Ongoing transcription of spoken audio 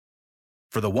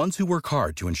For the ones who work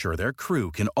hard to ensure their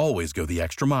crew can always go the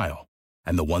extra mile,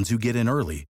 and the ones who get in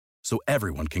early so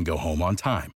everyone can go home on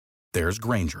time, there's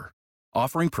Grainger,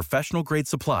 offering professional-grade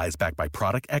supplies backed by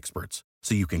product experts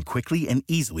so you can quickly and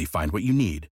easily find what you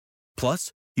need.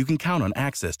 Plus, you can count on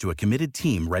access to a committed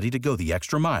team ready to go the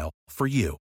extra mile for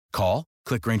you. Call,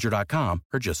 click Grainger.com,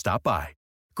 or just stop by.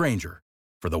 Grainger,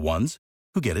 for the ones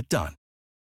who get it done.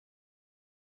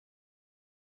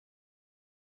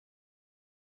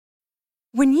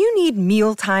 When you need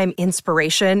mealtime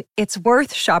inspiration, it's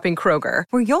worth shopping Kroger,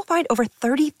 where you'll find over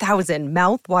 30,000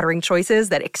 mouth-watering choices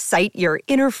that excite your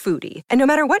inner foodie. And no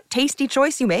matter what tasty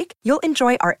choice you make, you'll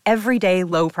enjoy our everyday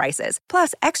low prices,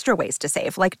 plus extra ways to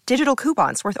save, like digital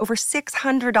coupons worth over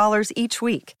 $600 each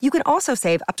week. You can also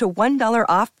save up to $1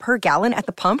 off per gallon at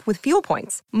the pump with fuel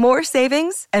points. More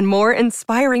savings and more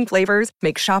inspiring flavors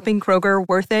make shopping Kroger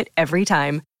worth it every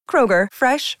time. Kroger,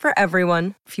 fresh for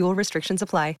everyone. Fuel restrictions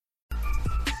apply.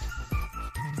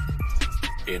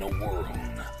 In a world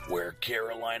where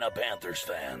Carolina Panthers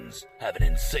fans have an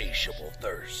insatiable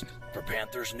thirst for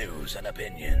Panthers news and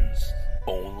opinions,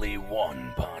 only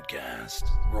one podcast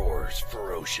roars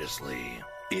ferociously.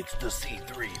 It's the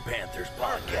C3 Panthers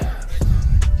Podcast.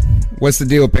 What's the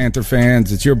deal, Panther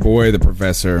fans? It's your boy, the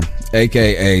Professor,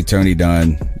 a.k.a. Tony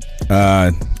Dunn.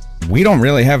 We don't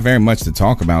really have very much to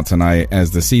talk about tonight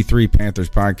as the C3 Panthers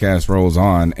Podcast rolls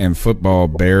on and football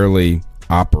barely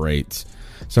operates.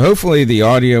 So hopefully the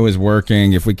audio is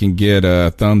working. If we can get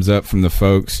a thumbs up from the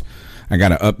folks. I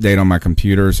got an update on my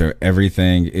computer, so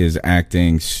everything is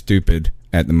acting stupid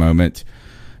at the moment.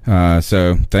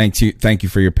 So thank you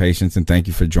for your patience, and thank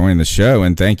you for joining the show.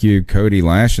 And thank you, Cody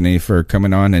Lashney, for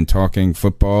coming on and talking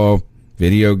football,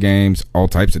 video games, all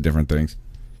types of different things.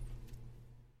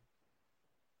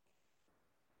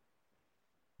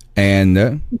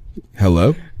 And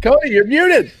hello? Cody, you're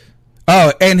muted.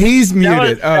 Oh, and he's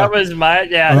muted. That was my,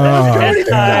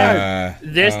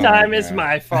 this time is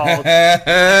my fault. I'm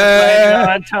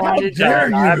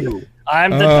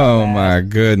the dumbass. My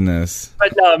goodness.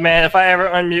 But no, man, if I ever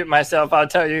unmute myself, I'll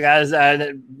tell you guys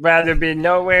I'd rather be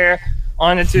nowhere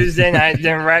on a Tuesday night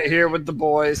than right here with the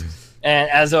boys. And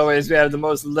as always, we have the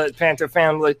most lit Panther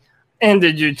family in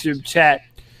the YouTube chat.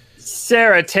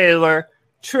 Sarah Taylor,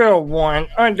 Trill One,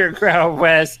 Underground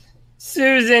West,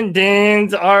 Susan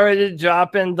Dean's already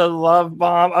dropping the love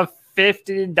bomb, a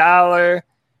 $50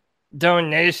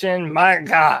 donation. My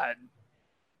God.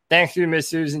 Thank you, Miss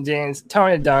Susan Dean's.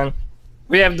 Tony Dunn.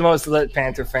 We have the most lit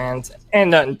Panther fans. Ain't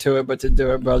nothing to it but to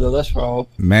do it, brother. Let's roll.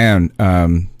 Man,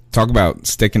 talk about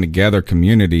sticking together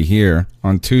community here.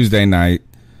 On Tuesday night,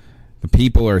 the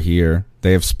people are here.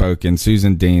 They have spoken.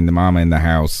 Susan Dean, the mama in the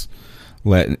house,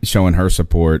 showing her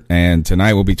support. And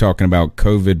tonight we'll be talking about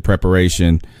COVID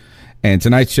preparation. And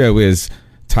tonight's show is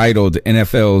titled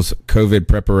NFL's COVID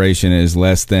preparation is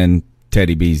less than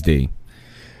Teddy B's D.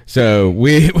 So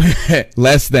we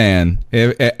less than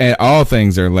all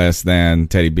things are less than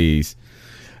Teddy B's.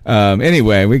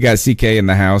 Anyway, we got CK in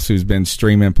the house who's been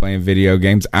streaming, playing video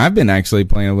games. I've been actually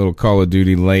playing a little Call of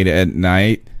Duty late at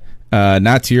night.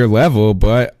 Not to your level,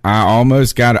 but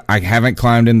I haven't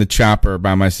climbed in the chopper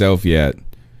by myself yet.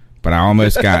 But I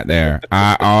almost got there.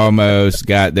 I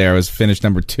was finished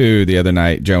number 2 the other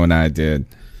night. Joe and I did.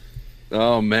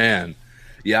 Oh man,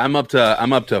 yeah, I'm up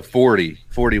to 40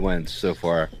 wins so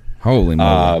far. Holy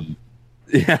moly!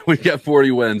 Yeah, we got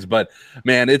 40 wins. But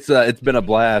man, it's been a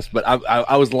blast. But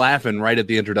I was laughing right at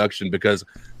the introduction because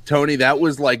Tony, that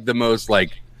was like the most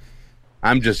like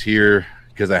I'm just here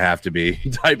because I have to be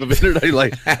type of introduction.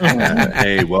 Like,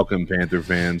 hey, welcome Panther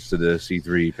fans to the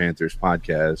C3 Panthers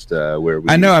podcast. Where we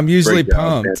I'm usually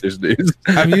pumped.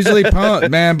 I'm usually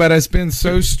pumped, man, but it's been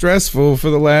so stressful for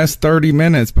the last 30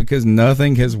 minutes because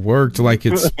nothing has worked like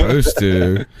it's supposed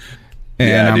to.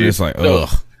 And I'm just like, ugh.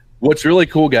 So, what's really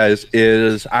cool, guys,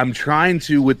 is I'm trying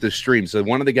to with the stream. So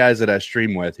one of the guys that I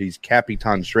stream with, he's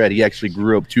Capitan Shred. He actually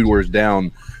grew up 2 doors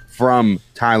down from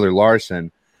Tyler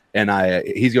Larson. And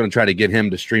he's going to try to get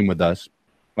him to stream with us,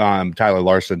 Tyler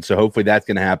Larson. So hopefully that's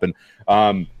going to happen.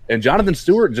 And Jonathan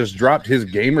Stewart just dropped his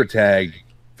gamer tag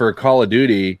for Call of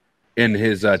Duty in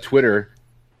his Twitter.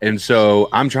 And so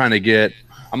I'm going to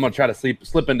try to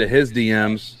slip into his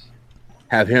DMs,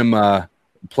 have him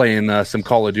playing some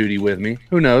Call of Duty with me.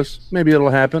 Who knows? Maybe it'll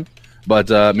happen. But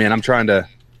man, I'm trying to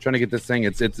get this thing.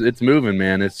 It's moving,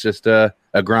 man. It's just a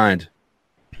grind.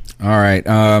 All right.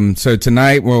 So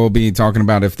tonight we'll be talking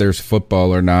about if there's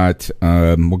football or not.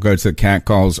 We'll go to the cat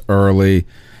calls early,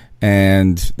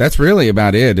 and that's really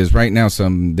about it. Is right now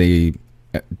today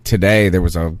there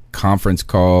was a conference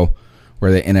call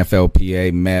where the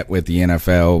NFLPA met with the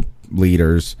NFL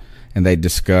leaders, and they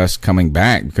discussed coming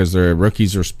back because their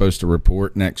rookies are supposed to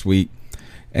report next week.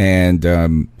 And,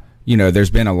 there's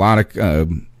been a lot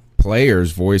of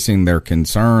players voicing their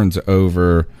concerns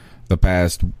over the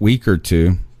past week or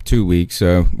 2 weeks.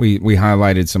 So we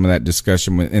highlighted some of that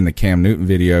discussion in the Cam Newton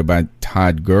video by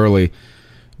Todd Gurley.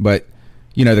 But,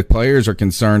 the players are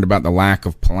concerned about the lack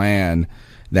of plan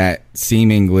that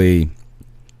seemingly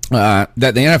that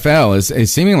the NFL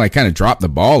is seemingly kind of dropped the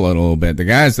ball a little bit. The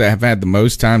guys that have had the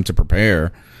most time to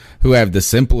prepare, who have the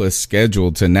simplest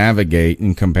schedule to navigate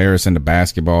in comparison to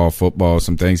basketball, football,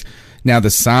 some things. Now, the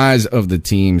size of the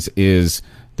teams is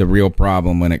the real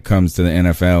problem when it comes to the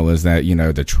NFL, is that,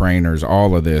 the trainers,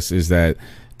 all of this, is that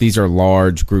these are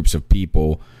large groups of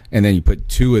people, and then you put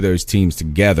 2 of those teams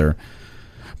together.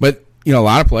 But, a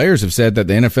lot of players have said that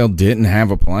the NFL didn't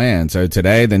have a plan. So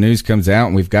today the news comes out,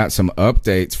 and we've got some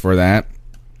updates for that.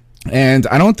 And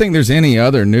I don't think there's any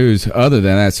other news other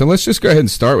than that. So let's just go ahead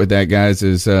and start with that, guys,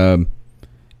 is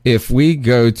if we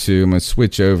go to – I'm going to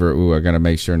switch over. Ooh, I got to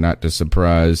make sure not to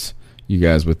surprise you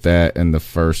guys with that in the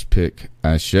first pick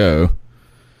I show.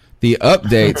 The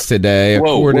updates today,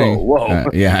 whoa.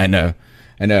 Yeah, I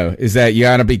know, is that you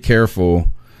got to be careful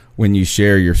when you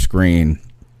share your screen.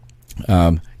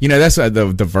 That's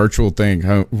the virtual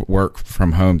thing, work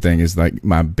from home thing is like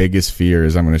my biggest fear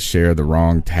is I'm going to share the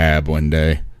wrong tab one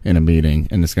day in a meeting,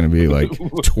 and it's going to be like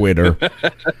Twitter,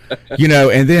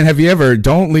 and then have you ever,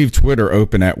 don't leave Twitter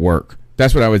open at work.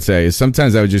 That's what I would say, is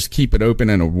sometimes I would just keep it open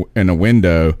in a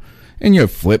window,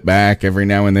 and flip back every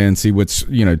now and then, see what's,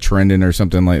 trending or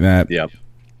something like that. Yep.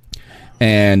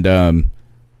 And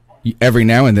every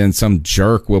now and then some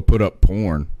jerk will put up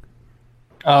porn.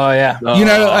 Oh, yeah.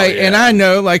 And I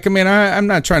know, I'm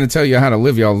not trying to tell you how to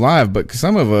live your life, but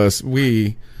some of us,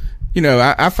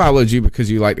 I followed you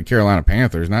because you like the Carolina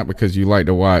Panthers, not because you like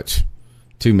to watch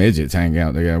 2 midgets hang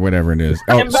out together, whatever it is.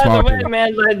 And by the way,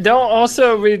 man, don't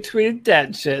also retweet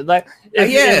that shit.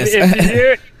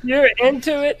 If you're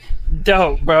into it,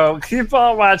 dope, bro. Keep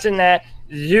on watching that.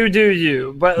 You do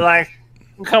you. But,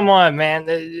 come on,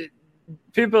 man.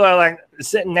 People are,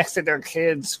 sitting next to their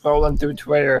kids scrolling through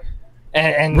Twitter,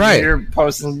 and right. You're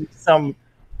posting some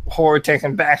whore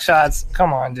taking back shots.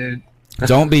 Come on, dude.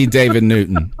 Don't be David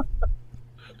Newton.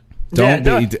 Don't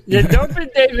be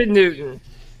David Newton.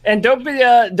 And don't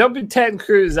be Ted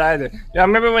Cruz either. I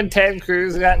remember when Ted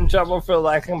Cruz got in trouble for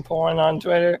liking porn on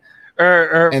Twitter,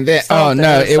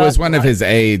 it was one of his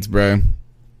aides, bro.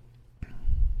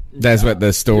 That's what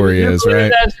the story is,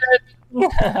 right?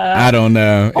 I don't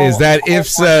know. Is that if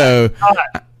so?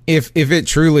 If it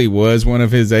truly was one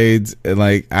of his aides,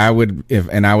 I would,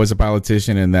 and I was a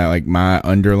politician and that my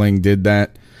underling did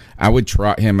that, I would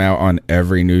trot him out on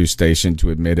every news station to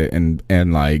admit it and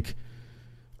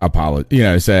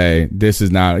apologize, say this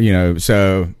is not,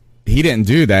 so he didn't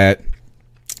do that.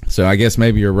 So I guess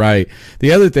maybe you're right.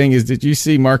 The other thing is, did you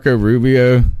see Marco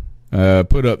Rubio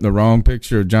put up the wrong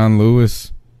picture of John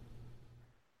Lewis?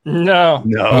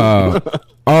 No.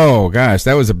 Oh gosh,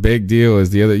 that was a big deal.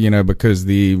 Is the other, because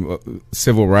the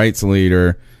civil rights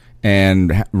leader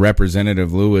and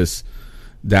Representative Lewis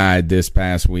died this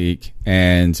past week,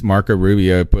 and Marco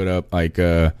Rubio put up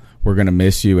we're gonna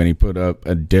miss you, and he put up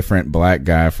a different black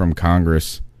guy from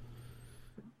Congress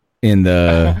in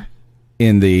the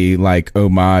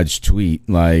homage tweet,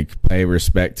 pay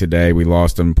respect today, we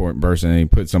lost an important person, and he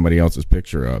put somebody else's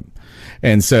picture up.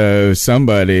 And so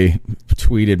somebody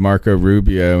tweeted Marco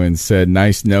Rubio and said,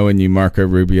 nice knowing you, Marco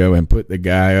Rubio, and put the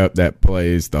guy up that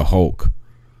plays the Hulk.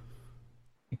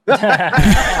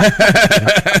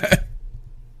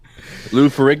 Lou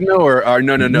Ferrigno or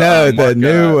no. No, the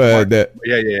new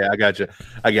yeah, I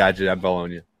got you. I'm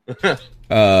following you.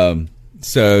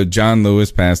 So John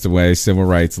Lewis passed away, civil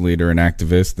rights leader and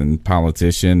activist and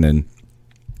politician, and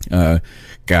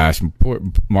poor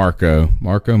Marco.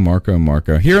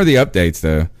 Here are the updates,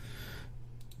 though.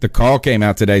 The call came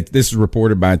out today. This is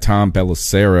reported by Tom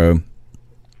Pelissero.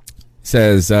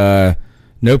 Says no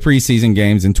preseason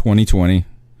games in 2020.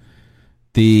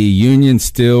 The union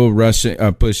still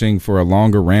pushing for a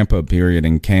longer ramp-up period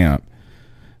in camp.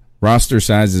 Roster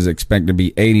size is expected to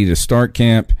be 80 to start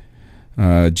camp.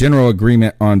 General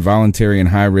agreement on voluntary and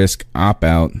high-risk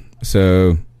opt-out.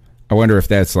 So I wonder if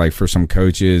that's for some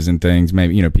coaches and things,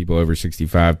 maybe, people over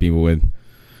 65, people with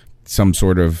some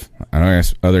sort of,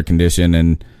 other condition,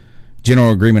 and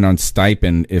general agreement on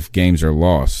stipend if games are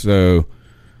lost. So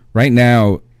right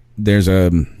now there's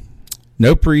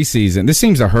no preseason. This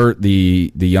seems to hurt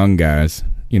the young guys,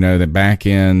 the back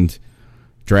end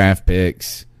draft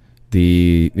picks,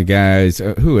 the guys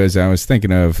I was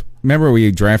thinking of. Remember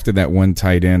we drafted that one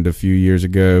tight end a few years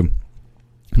ago,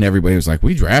 And everybody was like,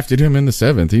 we drafted him in the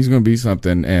 7th. He's going to be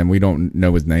something, and we don't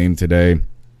know his name today.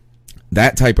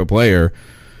 That type of player,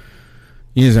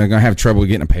 he's going to have trouble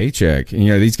getting a paycheck. And,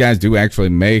 these guys do actually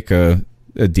make a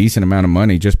decent amount of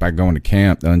money just by going to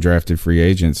camp, the undrafted free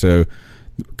agent. So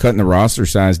cutting the roster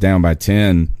size down by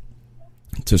 10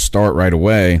 to start right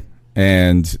away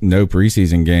and no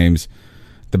preseason games,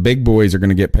 the big boys are going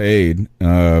to get paid.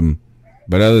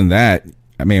 But other than that,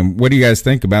 I mean, what do you guys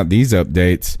think about these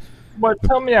updates? Well,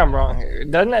 tell me I'm wrong here.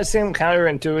 Doesn't that seem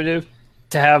counterintuitive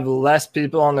to have less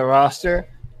people on the roster?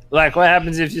 Like, what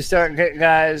happens if you start get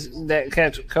guys that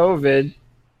catch COVID,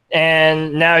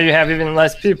 and now you have even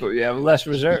less people? You have less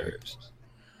reserves.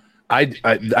 I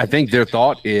think their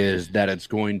thought is that it's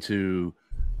going to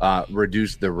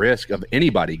reduce the risk of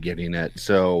anybody getting it.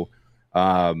 So,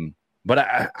 but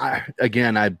I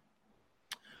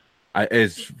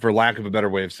is, for lack of a better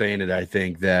way of saying it, I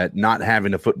think that not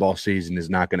having a football season is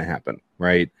not going to happen,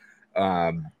 right?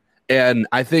 And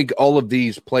I think all of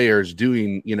these players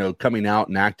doing, coming out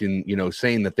and acting,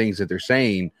 saying the things that they're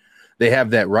saying, they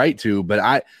have that right to.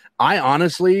 But I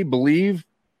honestly believe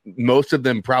most of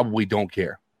them probably don't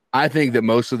care. I think that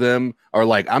most of them are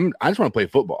like, I just want to play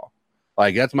football.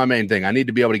 Like, that's my main thing. I need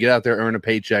to be able to get out there, earn a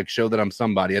paycheck, show that I'm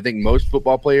somebody. I think most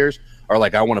football players are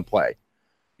like, I want to play.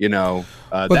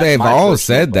 But they've all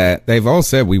said that. They've all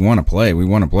said we want to play,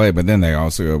 but then they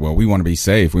also go, well, we want to be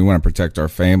safe, we want to protect our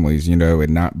families,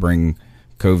 and not bring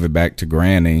COVID back to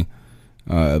granny.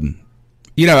 Sometimes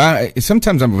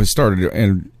I've started,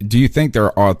 and do you think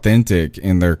they're authentic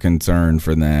in their concern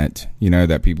for that?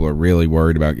 That people are really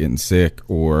worried about getting sick,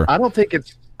 or I think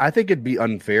it'd be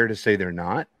unfair to say they're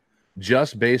not.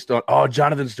 Just based on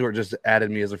Jonathan Stewart just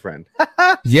added me as a friend.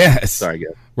 Yes, sorry,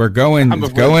 guys. We're going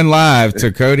live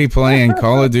to Cody playing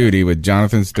Call of Duty with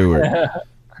Jonathan Stewart.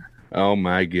 Oh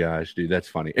my gosh, dude, that's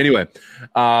funny. Anyway,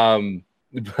 sorry,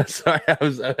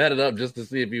 I had it up just to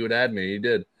see if you would add me. He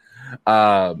did,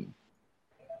 but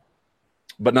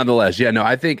nonetheless, yeah, no,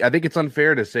 I think it's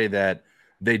unfair to say that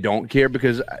they don't care,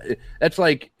 because that's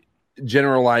like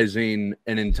generalizing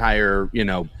an entire,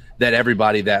 that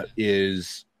everybody that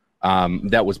is.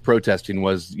 That was protesting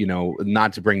was,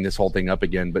 not to bring this whole thing up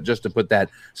again, but just to put that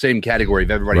same category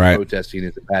of everybody protesting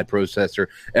is a bad protester,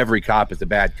 every cop is a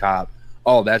bad cop,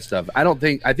 all that stuff. I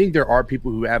think there are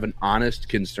people who have an honest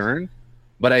concern,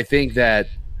 but I think that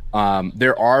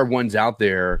there are ones out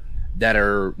there that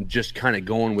are just kind of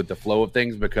going with the flow of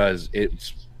things because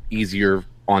it's easier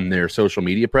on their social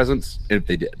media presence if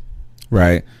they did.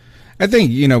 Right. I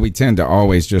think, we tend to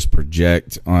always just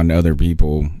project on other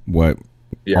people what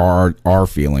our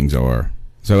feelings are.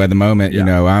 So at the moment,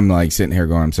 I'm like sitting here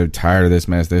going, I'm so tired of this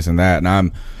mess, this and that, and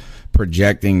I'm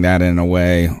projecting that in a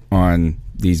way on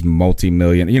these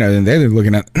multi-million, and they're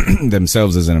looking at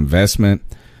themselves as an investment.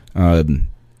 And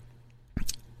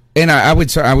I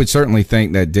would certainly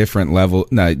think that different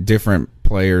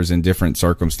players in different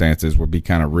circumstances would be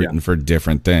kind of rooting for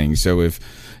different things. So if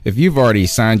you've already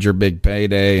signed your big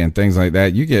payday and things like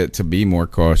that, you get to be more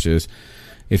cautious.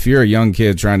 If you're a young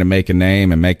kid trying to make a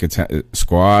name and make a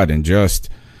squad and just,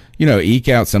 eke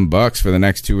out some bucks for the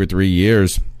next 2 or 3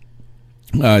 years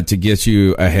to get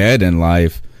you ahead in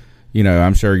life,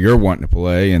 I'm sure you're wanting to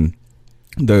play. And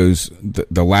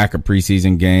the lack of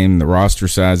preseason game, the roster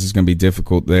size is going to be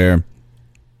difficult there.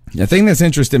 The thing that's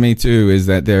interested me too is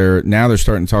that they're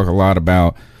starting to talk a lot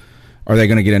about, are they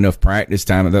going to get enough practice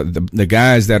time? The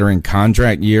guys that are in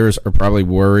contract years are probably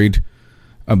worried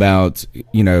about,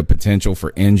 potential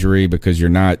for injury because you're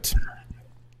not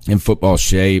in football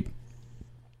shape.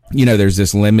 There's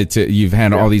this you've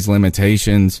had all these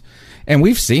limitations, and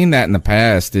we've seen that in the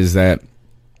past, is that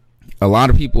a lot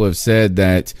of people have said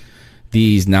that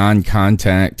these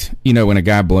non-contact, when a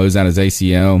guy blows out his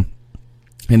ACL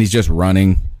and he's just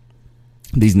running,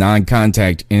 these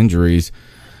non-contact injuries,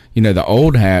 the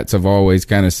old hats have always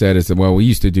kind of said, well, we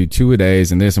used to do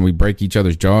 2-a-days and this, and we break each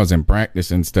other's jaws in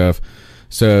practice and stuff.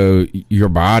 So your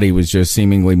body was just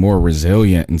seemingly more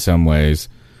resilient in some ways.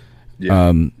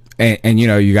 Yeah. And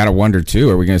you got to wonder too,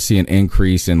 are we going to see an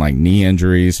increase in like knee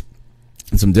injuries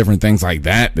and some different things like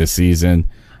that this season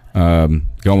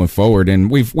going forward?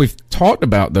 And we've talked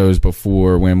about those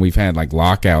before when we've had like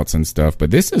lockouts and stuff,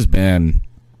 but we've just been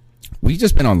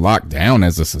on lockdown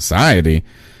as a society.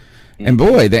 And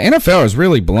boy, the NFL has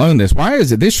really blown this. Why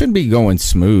is it? This should be going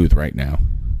smooth right now.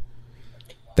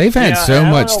 They've had so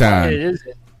much time.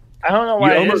 I don't know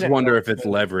why. You almost wonder if it's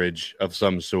leverage of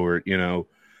some sort. I'm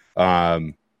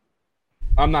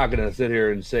not going to sit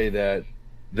here and say that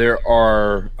there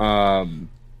are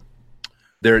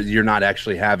you're not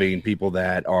actually having people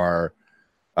that are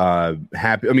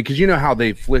happy. I mean, because you know how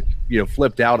they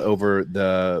flipped out over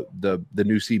the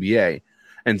new CBA,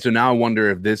 and so now I wonder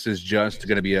if this is just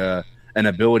going to be an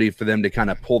ability for them to kind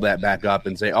of pull that back up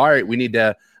and say, all right, we need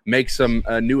to make some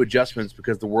new adjustments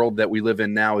because the world that we live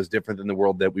in now is different than the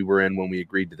world that we were in when we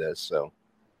agreed to this. So.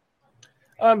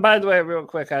 By the way, real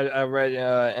quick, I read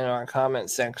in our comment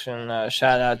section,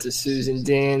 shout out to Susan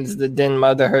Deans, the den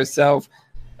mother herself.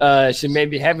 She may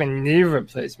be having knee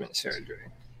replacement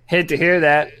surgery. Hate to hear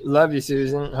that. Love you,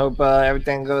 Susan. Hope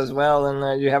everything goes well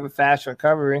and you have a fast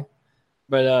recovery.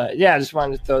 But, yeah, I just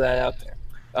wanted to throw that out there.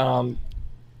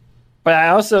 But I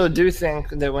also do think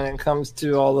that when it comes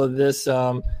to all of this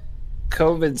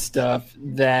COVID stuff,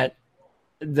 that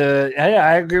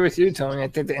I agree with you, Tony. I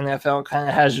think the NFL kind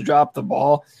of has dropped the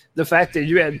ball. The fact that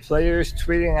you had players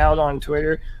tweeting out on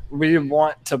Twitter, we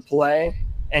want to play,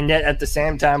 and yet at the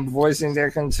same time voicing their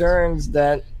concerns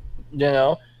that, we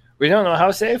don't know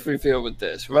how safe we feel with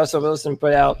this. Russell Wilson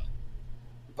put out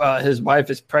his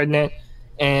wife is pregnant,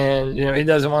 and, he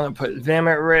doesn't want to put them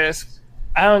at risk.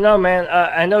 I don't know, man.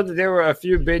 I know that there were a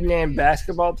few big-name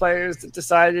basketball players that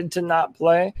decided to not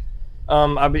play.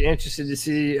 I'll be interested to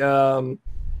see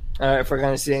if we're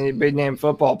going to see any big-name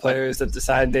football players that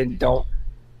decide they don't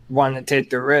want to take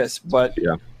the risk. But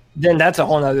then that's a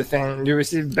whole other thing. You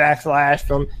receive backlash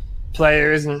from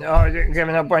players and, you're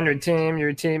giving up on your team,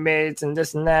 your teammates, and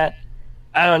this and that.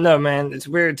 I don't know, man. It's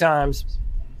weird times.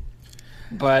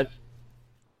 But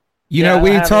we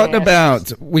talked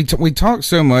about we talked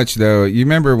so much though. You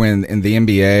remember when in the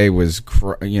NBA was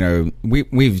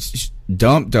we've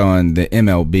dumped on the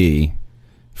MLB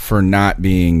for not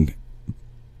being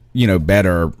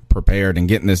better prepared and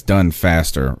getting this done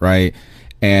faster, right?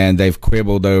 And they've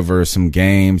quibbled over some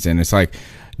games, and it's like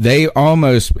they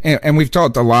almost and we've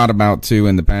talked a lot about too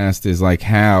in the past is like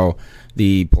how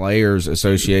the Players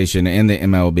Association and the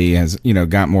MLB has,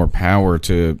 got more power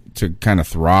to kind of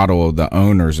throttle the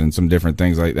owners and some different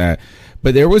things like that.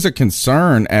 But there was a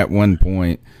concern at one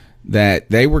point that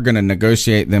they were going to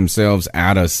negotiate themselves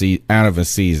out of a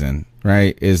season,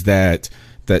 right? Is that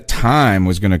time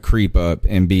was going to creep up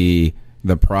and be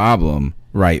the problem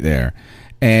right there.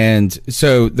 And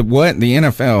so what the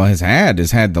NFL has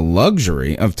had the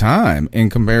luxury of time in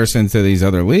comparison to these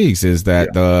other leagues is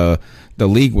that the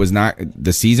league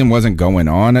the season wasn't going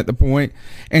on at the point.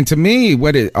 And to me,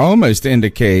 what it almost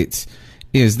indicates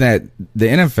is that the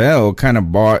NFL kind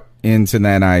of bought into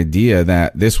that idea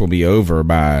that this will be over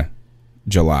by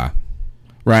July,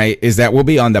 right? Is that we'll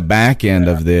be on the back end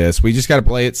of this. We just got to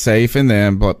play it safe and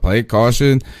then play it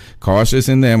cautious,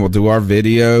 and then we'll do our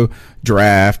video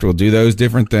draft. We'll do those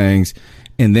different things.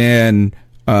 And then,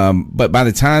 but by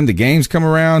the time the games come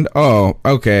around,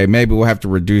 okay, maybe we'll have to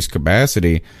reduce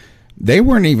capacity. They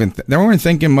weren't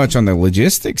thinking much on the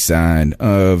logistics side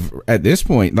of at this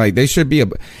point. Like they should be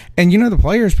and the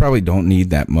players probably don't need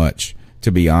that much,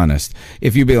 to be honest.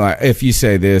 If you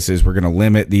say this is we're going to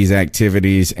limit these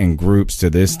activities and groups to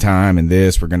this time and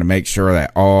this, we're going to make sure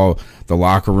that all the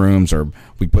locker rooms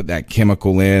we put that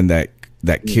chemical in that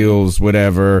kills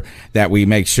whatever, that we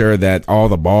make sure that all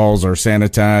the balls are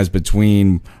sanitized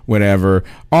between whatever,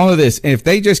 all of this. If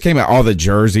they just came out, all the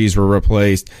jerseys were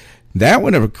replaced, that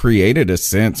would have created a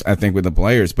sense, I think, with the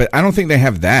players. But I don't think they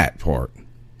have that part.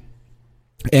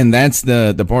 And that's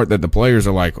the part that the players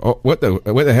are like, oh, what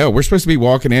the hell? We're supposed to be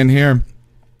walking in here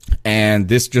and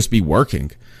this just be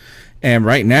working. And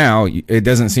right now, it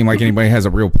doesn't seem like anybody has a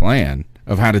real plan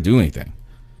of how to do anything.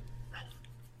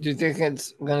 Do you think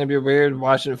it's going to be weird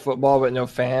watching football with no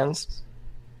fans?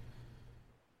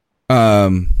 I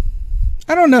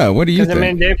don't know. What do you think?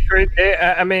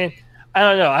 I mean, I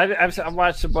don't know. I've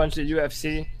watched a bunch of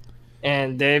UFC,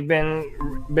 and they've been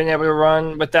able to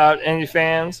run without any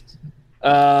fans.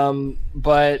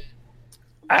 But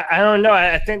I don't know.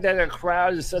 I think that a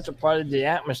crowd is such a part of the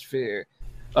atmosphere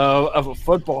of a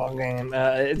football game.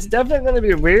 It's definitely going to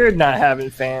be weird not having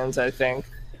fans, I think.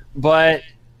 But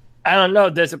I don't know.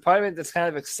 There's a part of it that's kind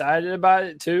of excited about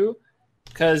it, too.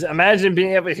 Because imagine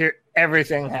being able to hear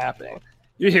everything happening.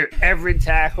 You hear every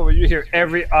tackle. You hear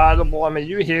every audible. I mean,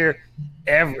 you hear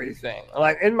everything.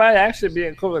 Like, it might actually be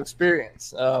a cool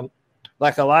experience.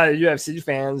 Like a lot of UFC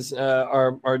fans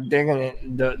are digging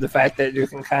it, the fact that you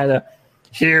can kind of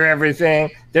hear everything.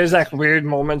 There's like weird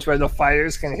moments where the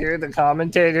fighters can hear the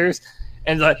commentators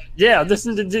and like, yeah,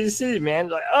 listen to DC, man.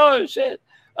 Like, oh shit.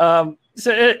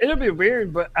 So it'll be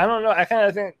weird, but I don't know. I kind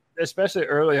of think, especially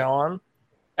early on,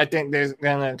 I think there's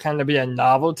gonna kind of be a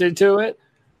novelty to it.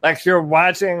 Like you're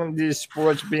watching these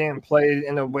sports being played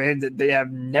in a way that they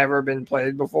have never been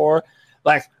played before,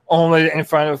 like only in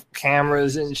front of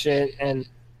cameras and shit. And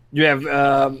you have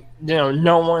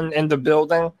no one in the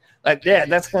building. Like, yeah,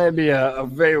 that's going to be a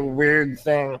very weird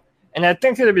thing. And I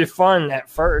think it'll be fun at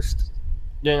first,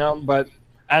 but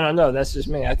I don't know. That's just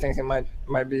me. I think it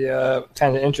might be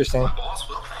kind of interesting.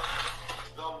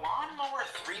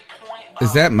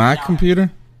 Is that my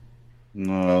computer?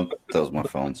 No, that was my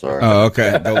phone. Sorry. Oh,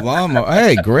 okay. The lawnmower.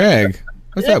 Hey, Greg.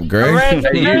 What's up, Greg?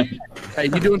 Hey,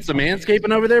 you doing some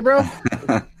manscaping over there, bro?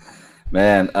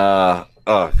 Man,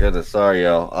 oh goodness, sorry,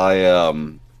 y'all.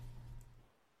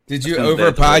 Did you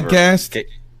over podcast?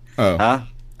 Oh, huh?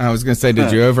 I was gonna say,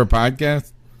 did you over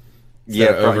podcast? Yeah,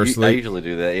 oversleep? I usually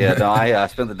do that. Yeah, no, I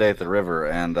spent the day at the river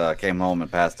and came home and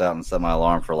passed out and set my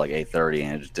alarm for like 8:30,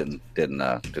 and it just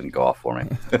didn't go off for me.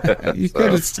 You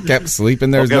could have kept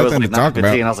sleeping. There's nothing to talk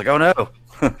about. And I was like, oh no.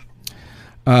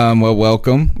 Well,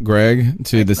 welcome, Greg,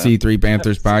 to the C3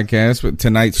 Panthers podcast.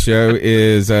 Tonight's show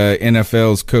is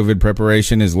NFL's COVID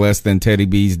preparation is less than Teddy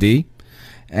B's D.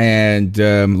 And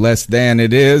less than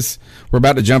it is. We're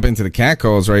about to jump into the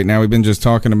catcalls right now. We've been just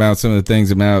talking about some of the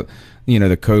things about,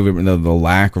 the COVID, the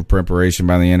lack of preparation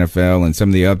by the NFL and some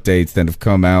of the updates that have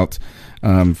come out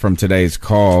from today's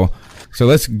call. So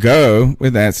let's go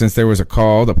with that. Since there was a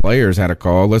call, the players had a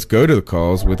call. Let's go to the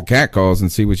calls with the catcalls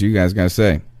and see what you guys got to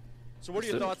say. So what are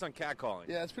your thoughts on catcalling?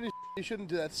 Yeah, it's pretty you shouldn't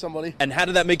do that to somebody. And how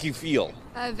did that make you feel?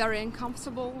 Very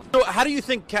uncomfortable. So how do you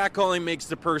think catcalling makes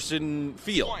the person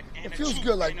feel? It feels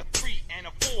good, like...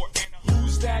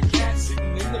 Who's that cat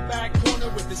sitting in the back corner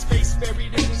with his face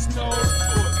buried in his nose?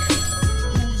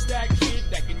 Who's that kid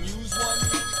that can use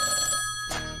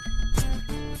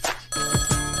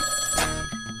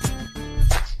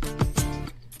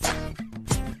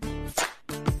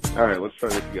one? All right, let's try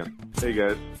this again. Hey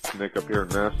guys, Nick up here in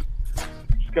Mass.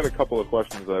 Just got a couple of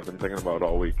questions that I've been thinking about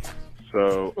all week.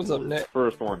 So, what's up, Nick?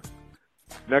 First one,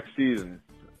 next season,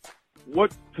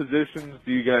 what positions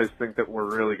do you guys think that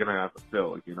we're really going to have to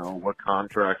fill? What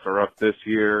contracts are up this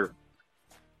year?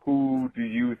 Who do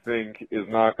you think is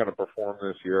not going to perform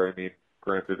this year? I mean,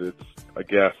 granted, it's a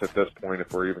guess at this point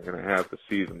if we're even going to have the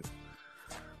season.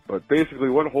 But basically,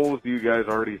 what holes do you guys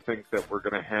already think that we're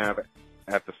going to have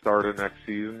at the start of next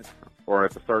season or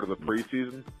at the start of the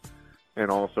preseason? And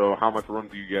also, how much room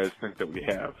do you guys think that we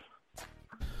have?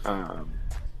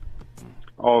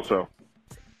 Also,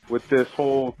 with this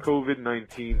whole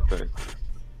COVID-19 thing,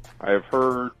 I have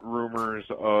heard rumors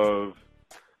of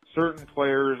certain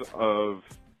players of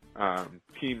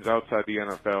teams outside the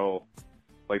NFL,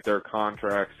 like their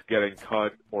contracts getting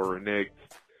cut or reneged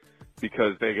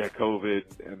because they get COVID,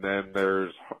 and then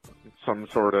there's some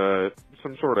sort of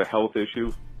health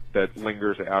issue that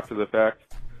lingers after the fact.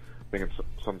 I think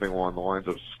it's something along the lines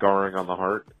of scarring on the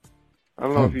heart. I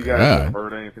don't know if you guys have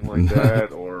heard anything like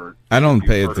that, or I don't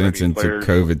pay attention to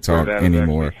COVID talk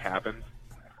anymore. Happened,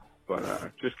 but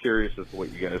just curious as to what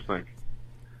you guys think.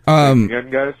 Again,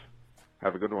 guys,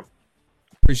 have a good one.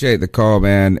 Appreciate the call,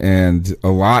 man, and a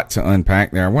lot to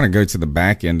unpack there. I want to go to the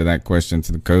back end of that question,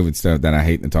 to the COVID stuff that I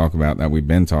hate to talk about, that we've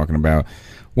been talking about.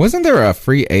 Wasn't there a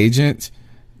free agent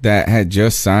that had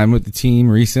just signed with the team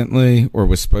recently, or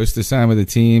was supposed to sign with the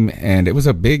team, and it was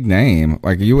a big name?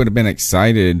 Like, you would have been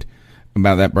excited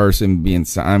about that person being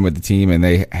signed with the team, and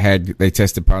they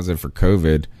tested positive for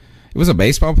COVID. It was a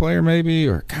baseball player, maybe,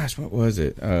 or gosh, what was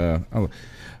it?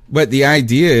 But the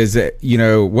idea is that,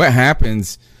 what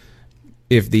happens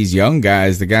if these young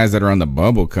guys, the guys that are on the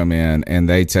bubble, come in and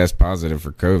they test positive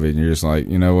for COVID, and you're just like,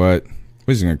 you know what,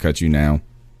 we're just going to cut you now.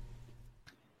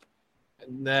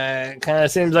 That kind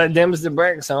of seems like dims the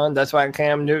brakes on. That's why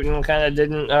Cam Newton kind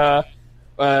of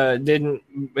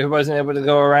he wasn't able to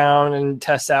go around and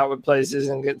test out with places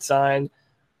and get signed.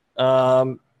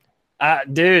 I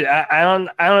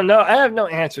don't know. I have no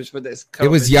answers for this. COVID. It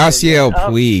was Yasiel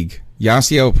Puig.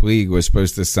 Yasiel Puig was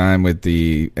supposed to sign with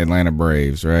the Atlanta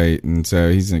Braves, right? And so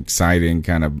he's an exciting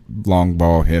kind of long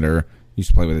ball hitter. He used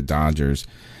to play with the Dodgers.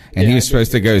 And he was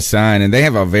supposed to go sign, and they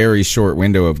have a very short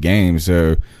window of games,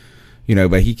 so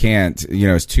but he can't,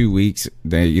 it's 2 weeks.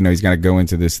 He's got to go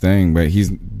into this thing, but he's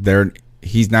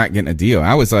not getting a deal.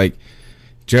 I was like,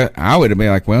 I would have been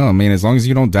like, well, I mean, as long as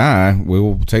you don't die,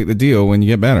 we'll take the deal when you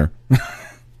get better.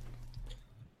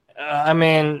 I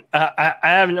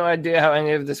have no idea how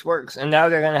any of this works, and now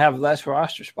they're going to have less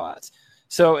roster spots.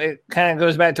 So it kind of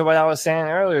goes back to what I was saying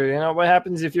earlier. What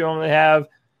happens if you only have,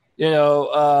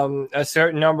 a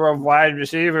certain number of wide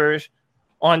receivers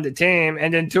on the team,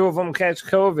 and then 2 of them catch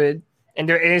COVID, and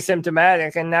they're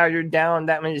asymptomatic, and now you're down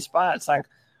that many spots? Like,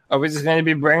 are we just going to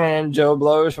be bringing in Joe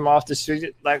Blowers from off the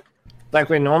street like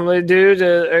we normally do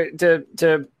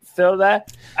to fill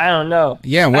that? I don't know.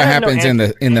 Yeah, what happens in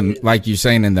the like you're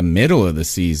saying, in the middle of the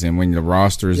season when the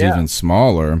roster is even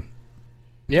smaller?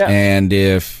 Yeah. And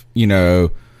if,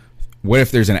 what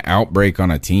if there's an outbreak on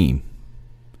a team?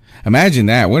 Imagine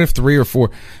that. What if 3 or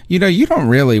 4, you don't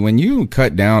really, when you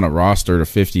cut down a roster to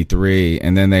 53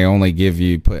 and then they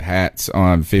only put hats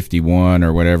on 51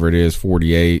 or whatever it is,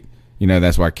 48,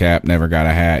 that's why Cap never got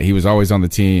a hat. He was always on the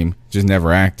team, just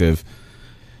never active.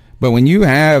 But when you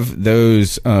have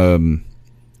those,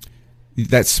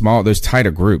 those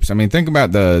tighter groups, I mean, think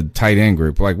about the tight end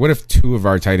group. Like, what if 2 of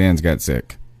our tight ends got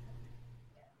sick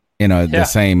in the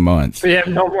same month? We have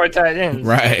no more tight ends.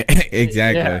 Right.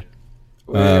 Exactly. Yeah.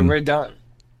 We're done.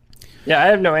 Yeah, I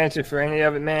have no answer for any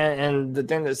of it, man. And the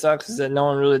thing that sucks is that no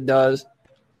one really does.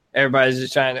 Everybody's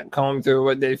just trying to comb through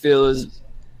what they feel is,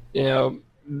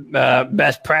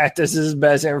 best practices,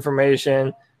 best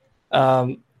information.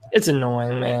 It's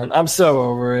annoying, man. I'm so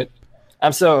over it. I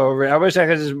wish I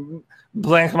could just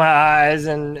blink my eyes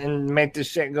and make this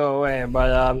shit go away,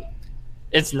 but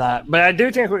it's not. But I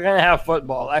do think we're going to have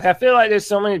football. Like, I feel like there's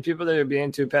so many people that are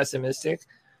being too pessimistic.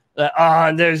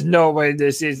 That, there's no way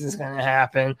this season's going to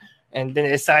happen. And then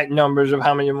they cite numbers of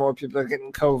how many more people are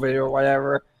getting COVID or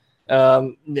whatever.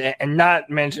 And not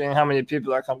mentioning how many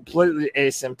people are completely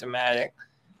asymptomatic.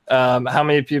 How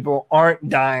many people aren't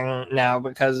dying now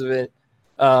because of it.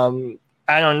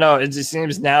 I don't know. It just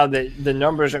seems now that the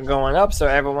numbers are going up, so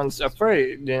everyone's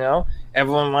afraid,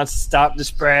 Everyone wants to stop the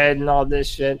spread and all this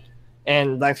shit.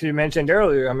 And like you mentioned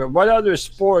earlier, I mean, what other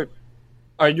sport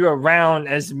are you around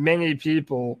as many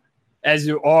people as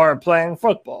you are playing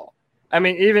football? I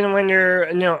mean, even when you're,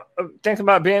 think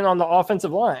about being on the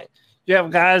offensive line. You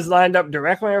have guys lined up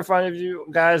directly in front of you,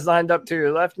 guys lined up to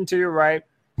your left and to your right.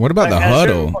 What about the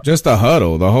huddle? Just the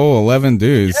huddle, the whole 11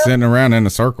 dudes sitting around in a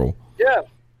circle. Yeah.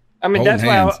 I mean, Holding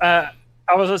that's why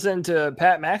I was listening to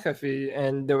Pat McAfee,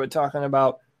 and they were talking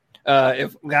about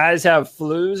if guys have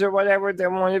flus or whatever, they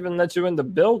won't even let you in the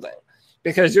building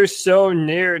because you're so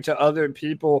near to other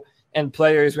people and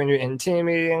players when you're in team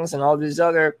meetings and all these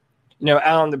other, out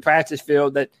on the practice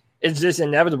field that it's just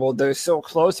inevitable. They're so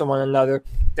close to one another.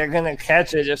 They're going to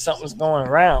catch it if something's going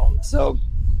around. So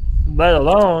let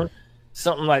alone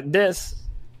something like this.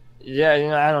 Yeah,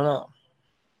 I don't know.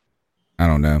 I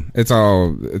don't know. It's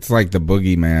like the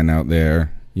boogeyman out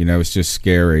there. It's just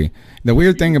scary. The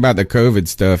weird thing about the COVID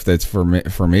stuff that's for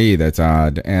me that's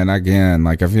odd. And again,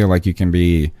 like I feel like you can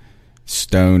be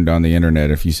stoned on the internet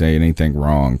if you say anything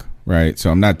wrong, right? So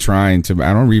I'm not trying to.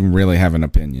 I don't even really have an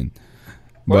opinion.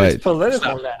 Well, but it's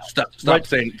political now.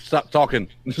 Stop talking.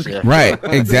 Right,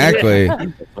 exactly.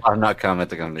 I'm not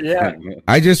commenting on it. Yeah.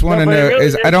 I just want to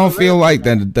know I don't feel like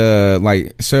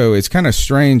that so it's kind of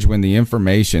strange when the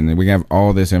information, we have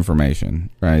all this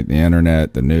information, right? The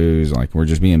internet, the news, like we're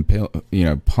just being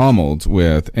pummeled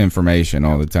with information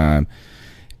all the time.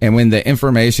 And when the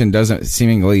information doesn't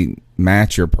seemingly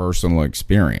match your personal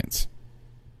experience.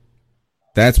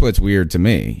 That's what's weird to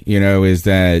me, is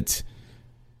that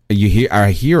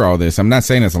I hear all this. I'm not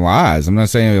saying it's lies. I'm not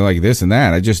saying like this and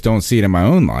that. I just don't see it in my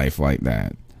own life like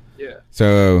that. Yeah.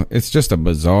 So it's just a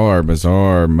bizarre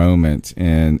moment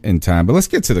in time. But let's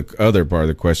get to the other part of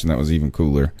the question that was even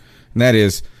cooler. And that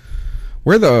is,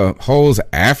 where are the holes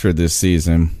after this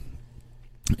season?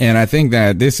 And I think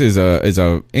that this is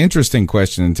a interesting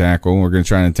question to tackle. We're going to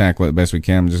try and tackle it the best we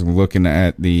can. I'm just looking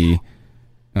at the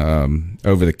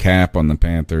over the cap on the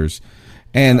Panthers.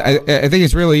 And I think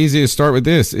it's really easy to start with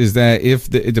this, is that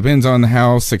it depends on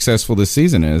how successful this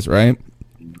season is, right?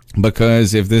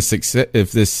 Because if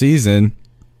this season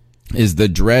is the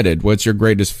dreaded, what's your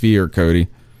greatest fear, Cody?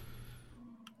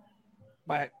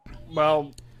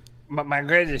 My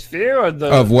greatest fear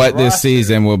of what this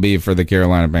season will be for the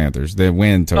Carolina Panthers, the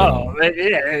win total. Oh,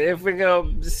 yeah. If we go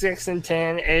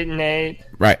 6-10, 8-8,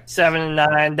 right,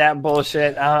 7-9, that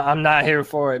bullshit, I'm not here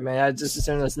for it, man. I just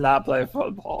assume let's not play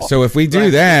football. So if we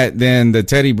do that, then the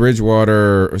Teddy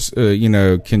Bridgewater,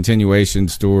 continuation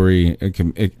story,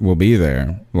 it will be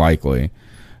there likely,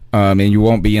 and you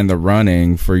won't be in the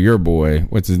running for your boy.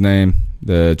 What's his name?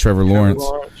 The Trevor Lawrence.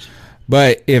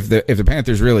 But if the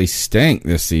Panthers really stink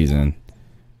this season,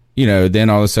 then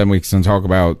all of a sudden we can talk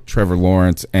about Trevor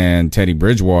Lawrence and Teddy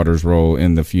Bridgewater's role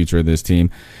in the future of this team.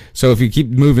 So if you keep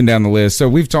moving down the list, so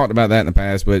we've talked about that in the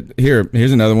past, but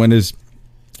here's another one is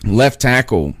left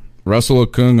tackle, Russell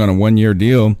Okung on a 1-year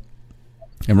deal.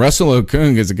 And Russell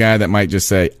Okung is a guy that might just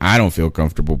say, I don't feel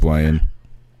comfortable playing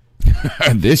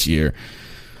this year.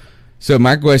 So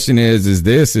my question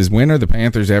is when are the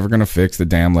Panthers ever going to fix the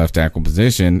damn left tackle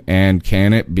position? And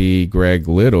can it be Greg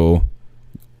Little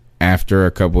after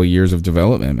a couple of years of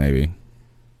development, maybe?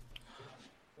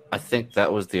 I think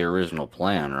that was the original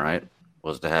plan, right?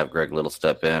 Was to have Greg Little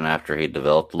step in after he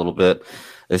developed a little bit.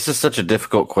 This is such a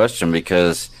difficult question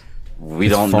because we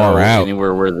It's don't far know out.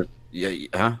 anywhere where the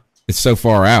It's so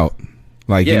far out.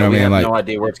 Like, yeah, you know we what I mean? have Like, no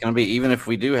idea where it's going to be. Even if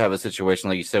we do have a situation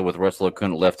like you said with Russell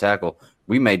Okung at left tackle,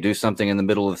 we may do something in the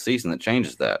middle of the season that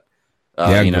changes that.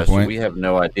 Yeah, you good know, point. so we have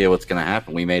no idea what's going to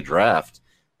happen. We may draft,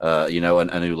 a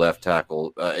new left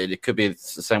tackle. It could be the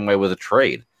same way with a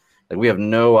trade. Like, we have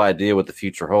no idea what the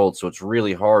future holds, so it's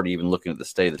really hard, even looking at the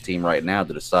state of the team right now,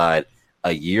 to decide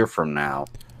a year from now.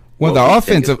 well, what the we think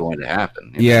offensive is going to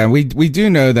happen. Yeah, we do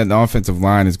know that the offensive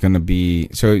line is going to be.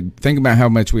 So think about how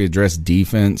much we address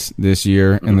defense this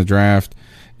year in the draft.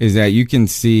 Is that you can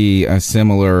see a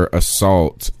similar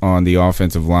assault on the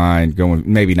offensive line going,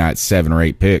 maybe not 7 or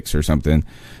 8 picks or something.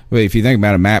 But if you think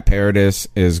about it, Matt Paradis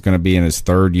is going to be in his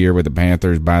 3rd year with the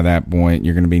Panthers by that point.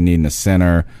 You're going to be needing a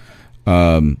center.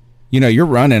 You're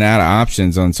running out of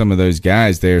options on some of those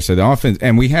guys there. So the offense,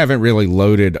 and we haven't really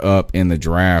loaded up in the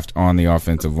draft on the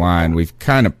offensive line. We've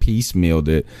kind of piecemealed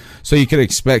it. So you could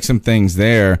expect some things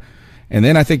there. And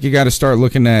then I think you got to start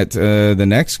looking at the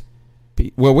next.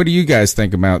 Well, what do you guys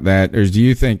think about that? Or do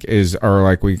you think are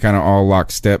like we kind of all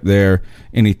lockstep there?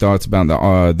 Any thoughts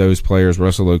about those players,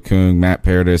 Russell Okung, Matt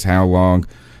Paradis, how long?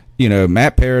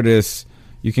 Matt Paradis,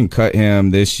 you can cut him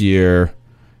this year.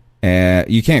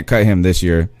 You can't cut him this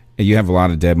year. You have a lot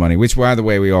of dead money, which, by the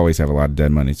way, we always have a lot of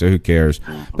dead money, so who cares?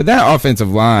 But that offensive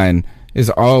line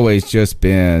has always just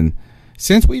been,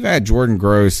 since we've had Jordan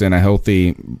Gross and a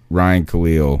healthy Ryan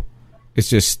Khalil, it's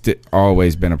just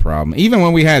always been a problem. Even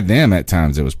when we had them, at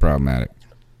times it was problematic.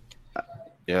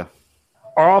 Yeah.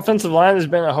 Our offensive line has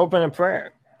been a hope and a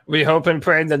prayer. We hope and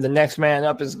pray that the next man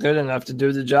up is good enough to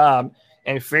do the job,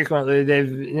 and frequently they've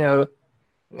been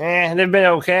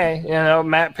okay.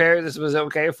 Matt Paradis was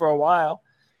okay for a while.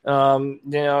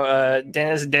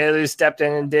 Dennis Daly stepped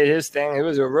in and did his thing. He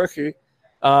was a rookie.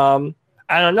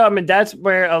 I don't know. I mean, that's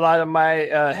where a lot of my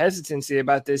hesitancy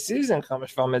about this season comes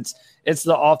from. It's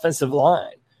the offensive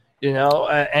line,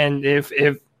 and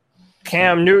if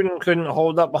Cam Newton couldn't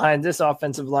hold up behind this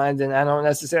offensive line, then I don't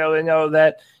necessarily know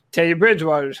that Teddy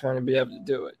Bridgewater is going to be able to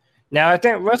do it. Now, I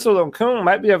think Russell Okung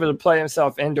might be able to play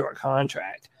himself into a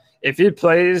contract. If he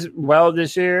plays well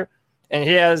this year, and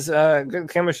he has good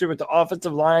chemistry with the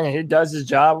offensive line, and he does his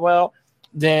job well,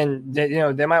 then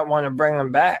they might want to bring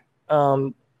him back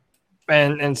and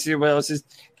see what else he's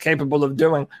capable of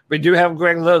doing. We do have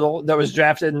Greg Little that was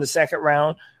drafted in the 2nd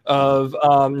round of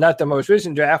not the most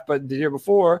recent draft, but the year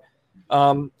before.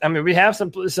 We have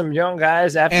some young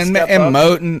guys after and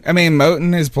Moten.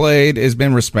 Moten has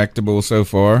been respectable so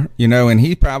far, and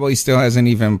he probably still hasn't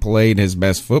even played his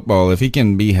best football. If he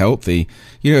can be healthy,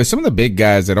 some of the big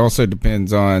guys, that also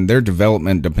depends on their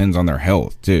development, depends on their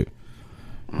health too,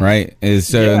 right?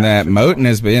 That Moten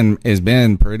has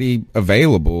been pretty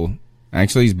available.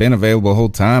 Actually, he's been available the whole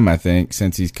time, I think,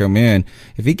 since he's come in.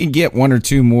 If he can get 1 or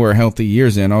 2 more healthy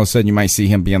years in, all of a sudden you might see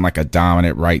him being like a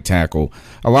dominant right tackle.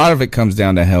 A lot of it comes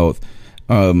down to health.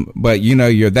 But,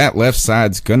 that left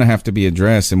side's going to have to be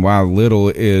addressed. And while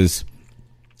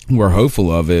we're hopeful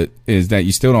of it, is that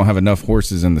you still don't have enough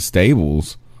horses in the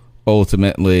stables.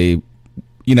 Ultimately,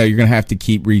 you're going to have to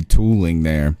keep retooling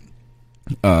there.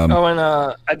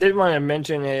 I did want to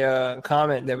mention a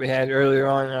comment that we had earlier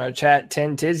on in our chat.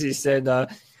 10 Tizzy said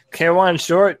Kawann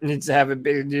Short needs to have a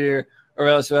big year, or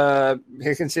else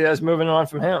he can see us moving on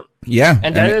from him. Yeah,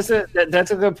 and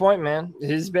that's a good point, man.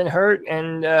 He's been hurt,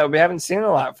 and we haven't seen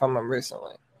a lot from him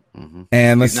recently. Mm-hmm.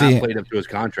 And let's He's see, not played up to his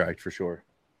contract for sure.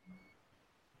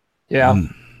 Yeah,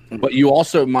 but you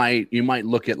also might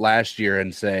look at last year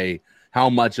and say how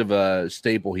much of a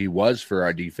staple he was for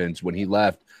our defense. When he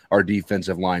left, our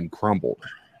defensive line crumbled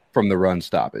from the run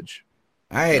stoppage.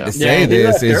 I hate to say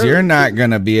this, you're not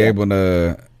going to be able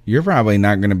to. You're probably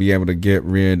not going to be able to get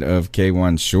rid of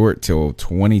Kawann Short till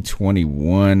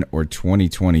 2021 or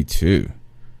 2022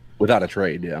 without a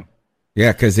trade.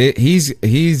 Yeah, because he's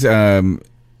there's going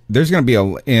to be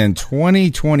in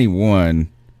 2021.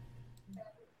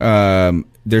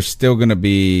 There's still going to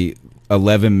be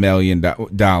 $11 million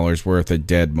worth of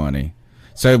dead money,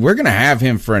 so we're going to have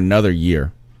him for another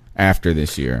year after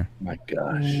this year. My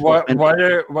gosh, what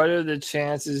are the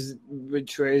chances we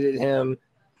traded him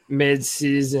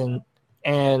mid-season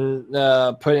and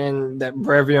put in that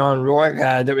Brevion Roy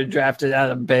guy that we drafted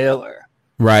out of Baylor?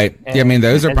 Right. And,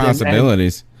 those are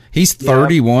possibilities. He's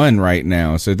 31 right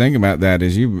now, so think about that.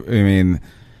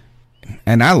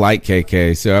 And I like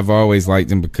KK, so I've always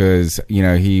liked him because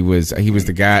he was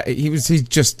the guy. He's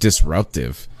just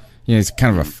disruptive. He's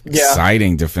kind of a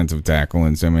exciting defensive tackle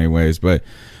in so many ways. But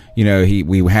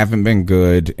we haven't been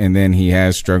good, and then he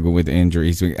has struggled with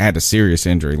injuries. He had a serious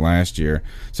injury last year.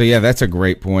 So, yeah, that's a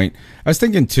great point. I was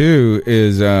thinking, too,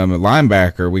 is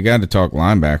linebacker. We got to talk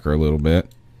linebacker a little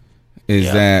bit.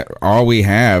 That all we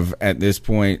have at this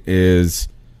point is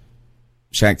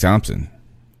Shaq Thompson.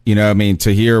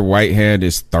 Tahir Whitehead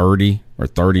is 30 or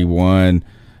 31.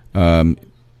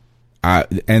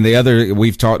 And the other,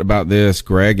 we've talked about this,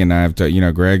 Greg and I have,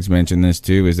 Greg's mentioned this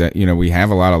too, is that, we have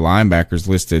a lot of linebackers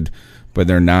listed, but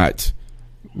they're not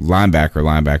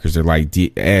linebackers. They're like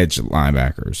edge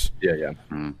linebackers. Yeah.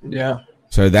 Yeah.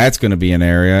 So that's going to be an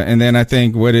area. And then I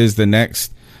think what is the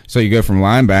next? So you go from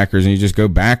linebackers and you just go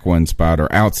back one spot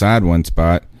or outside one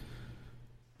spot.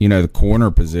 The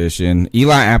corner position.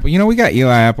 Eli Apple. We got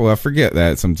Eli Apple. I forget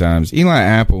that sometimes. Eli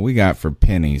Apple, we got for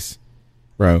pennies,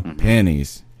 bro.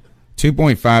 Pennies.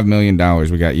 $2.5 million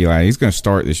we got Eli. He's going to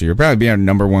start this year. Probably be our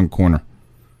number one corner.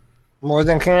 More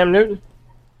than Cam Newton?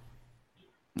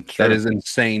 That is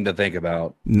insane to think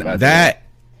about. Don't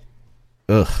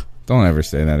ever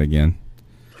say that again.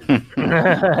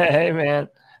 Hey, man.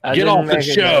 Get off the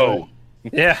show.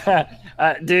 Yeah.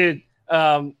 Dude,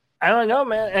 I don't know,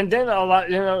 man. And then a lot,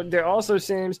 there also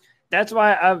seems that's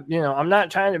why I'm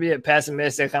not trying to be a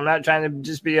pessimistic. I'm not trying to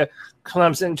just be a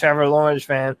Clemson Trevor Lawrence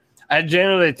fan. I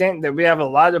generally think that we have a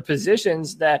lot of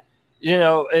positions that,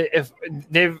 if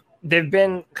they've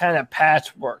been kind of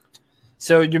patchworked.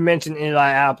 So you mentioned Eli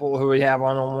Apple, who we have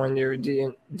on a 1-year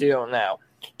deal now.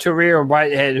 Tahir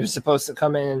Whitehead, who's supposed to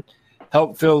come in and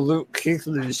help fill Luke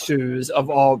Kuechly's shoes of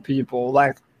all people.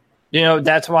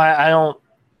 That's why I don't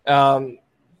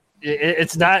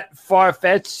it's not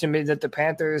far-fetched to me that the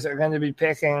Panthers are going to be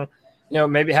picking,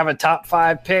 maybe have a top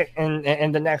 5 pick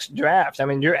in the next draft. I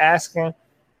mean, you're asking,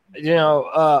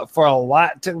 for a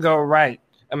lot to go right.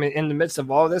 I mean, in the midst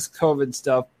of all this COVID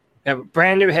stuff, you have a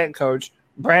brand new head coach,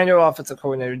 brand new offensive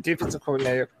coordinator, defensive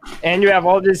coordinator, and you have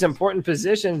all these important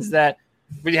positions that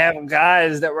we have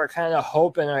guys that we're kind of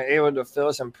hoping are able to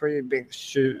fill some pretty big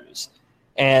shoes.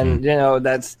 And,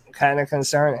 that's kind of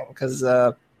concerning because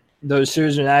those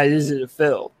shoes are not easy to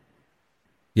fill.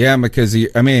 Yeah, because,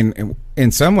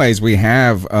 in some ways we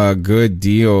have a good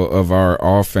deal of our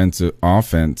offense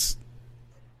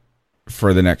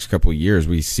for the next couple of years.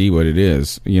 We see what it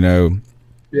is, Yeah.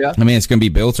 It's going to be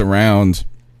built around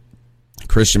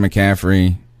Christian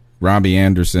McCaffrey, Robbie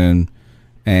Anderson,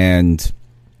 and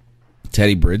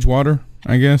Teddy Bridgewater,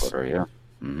 I guess. Yeah.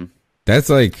 Mm-hmm.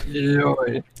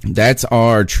 That's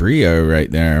our trio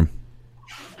right there.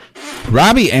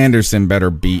 Robbie Anderson better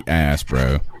beat ass,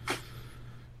 bro.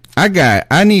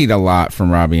 I need a lot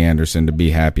from Robbie Anderson to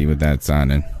be happy with that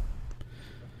signing.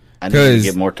 I need to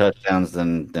get more touchdowns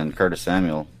than Curtis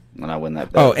Samuel when I win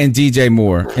that bet. Oh, and DJ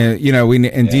Moore. And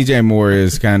DJ Moore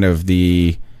is kind of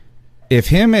the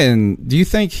do you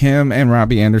think him and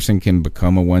Robbie Anderson can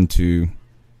become a 1-2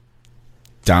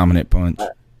 dominant punch?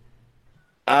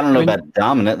 I don't know about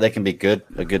dominant. They can be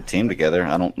a good team together.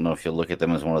 I don't know if you'll look at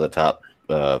them as one of the top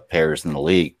pairs in the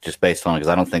league, just based on because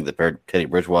I don't think that Teddy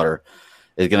Bridgewater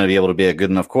is going to be able to be a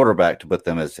good enough quarterback to put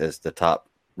them as the top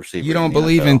receiver. You don't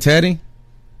believe in Teddy?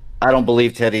 I don't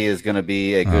believe Teddy is going to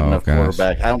be a good enough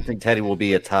quarterback. I don't think Teddy will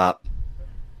be a top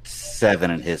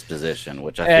 7 in his position,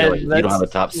 which I feel like if you don't have a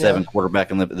top 7 quarterback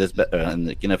in the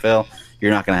NFL, you're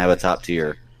not going to have a top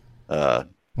tier. Well,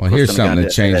 here's something to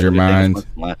change your mind.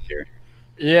 Last year.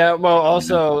 Yeah, well,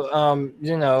 also,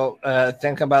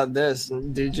 think about this.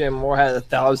 DJ Moore had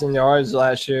 1,000 yards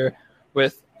last year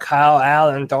with Kyle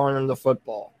Allen throwing him the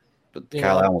football. But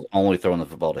Kyle Allen was only throwing the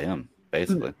football to him,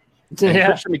 basically.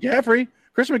 Yeah.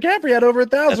 Christian McCaffrey had over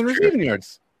 1,000 receiving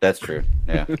yards. That's true.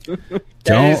 Yeah.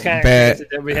 Don't bet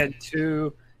that we had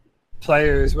 2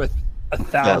 players with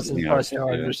 1,000 plus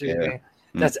yards receiving. Yeah.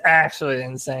 That's actually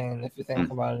insane if you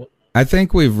think about it. I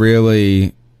think we've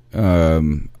really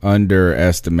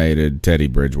underestimated Teddy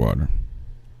Bridgewater.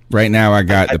 Right now, I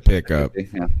got the pickup.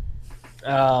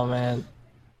 Oh man!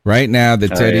 Right now,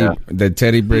 the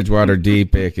Teddy Bridgewater D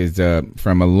pick is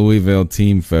from a Louisville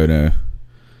team photo,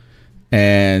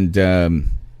 and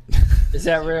is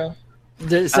that real? I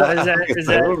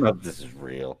don't know if this is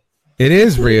real. It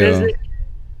is real,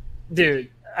 dude.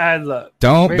 I love.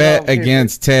 Don't bet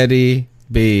against Teddy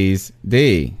B's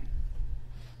D.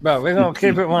 Bro, we're going to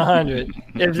keep it 100.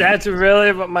 If that's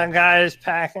really what my guy is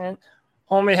packing,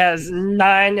 homie has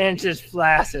 9 inches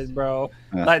flaccid, bro.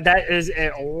 Like, that is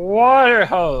a water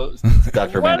hose.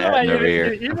 Dr. Manhattan over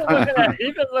here. Even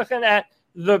looking at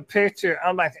the picture,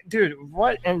 I'm like, dude,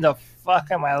 what in the fuck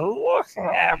am I looking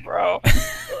at, bro?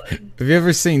 Have you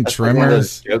ever seen That's one of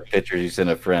those Tremors? joke pictures you send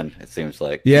a friend, it seems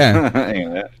like.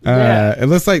 Yeah. It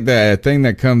looks like that thing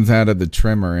that comes out of the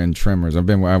trimmer in Tremors. I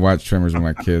watched Tremors with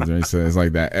my kids, and it's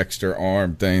like that extra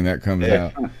arm thing that comes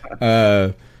out.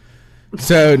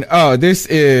 This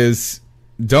is.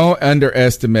 Don't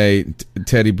underestimate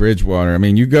Teddy Bridgewater. I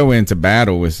mean, you go into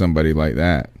battle with somebody like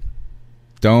that.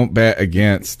 Don't bet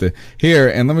against here.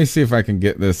 And let me see if I can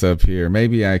get this up here.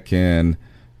 Maybe I can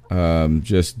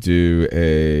just do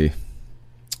a.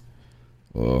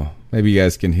 Maybe you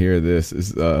guys can hear this.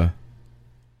 If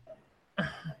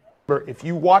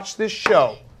you watch this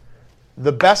show,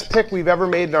 the best pick we've ever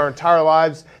made in our entire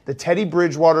lives, the Teddy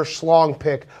Bridgewater Schlong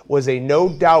pick, was a no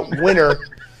doubt winner.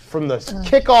 From the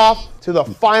kickoff to the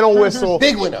final whistle,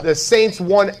 big winner. The Saints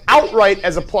won outright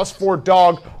as a +4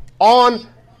 dog on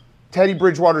Teddy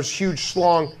Bridgewater's huge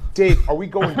schlong. Dave, are we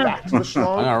going back to the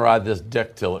schlong? I'm going to ride this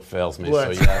dick till it fails me.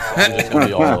 Let's. So, yes, I'm just going to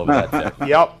be all over that dick.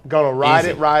 Yep, going to ride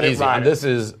it. And this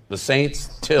is the Saints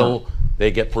till they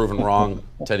get proven wrong.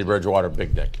 Teddy Bridgewater,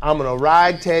 big dick. I'm going to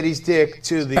ride Teddy's dick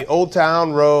to the Old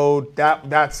Town Road.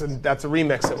 That's a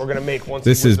remix that we're going to make once.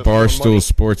 This is Barstool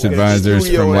Sports Advisors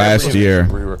from last year.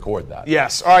 Re-record that.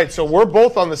 Yes. All right, so we're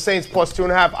both on the Saints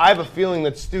 +2.5. I have a feeling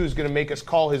that Stu's going to make us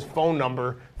call his phone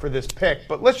number for this pick,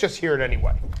 but let's just hear it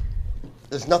anyway.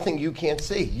 There's nothing you can't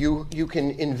see. You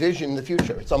can envision the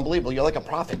future. It's unbelievable. You're like a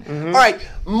prophet. Mm-hmm. All right,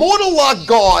 Mortal Lock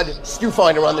God, Stu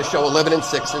Finder on the show,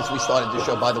 11-6 since we started the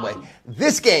show, by the way.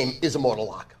 This game is a Mortal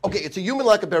Lock. Okay, it's a human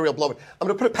like a burial blower. I'm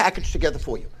going to put a package together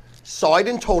for you. Side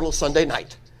and total Sunday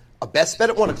night. A best bet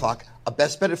at 1 o'clock, a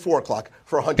best bet at 4 o'clock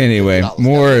for $150. Anyway,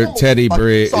 more Teddy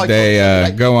Bridge.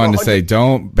 They go on to say,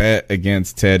 don't bet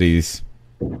against Teddy's.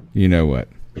 You know what?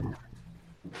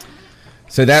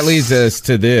 So that leads us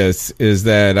to this, is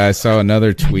that I saw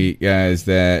another tweet, guys,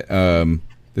 that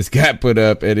this guy put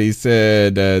up, and he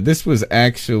said this was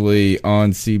actually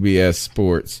on CBS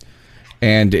Sports,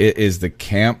 and it is the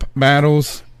camp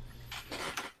battles,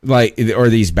 or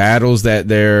these battles that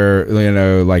they're,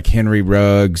 like Henry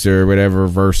Ruggs or whatever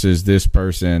versus this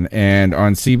person. And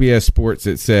on CBS Sports,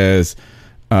 it says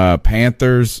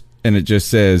Panthers, and it just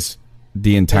says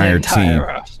the entire team.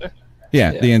 Roster.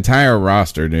 Yeah, the entire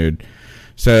roster, dude.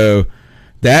 So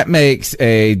that makes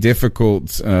a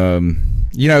difficult, what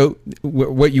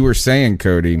you were saying,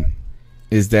 Cody,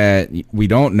 is that we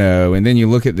don't know. And then you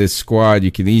look at this squad,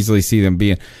 you can easily see them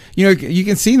being, you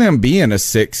can see them being a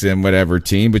 6 and whatever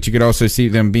team, but you could also see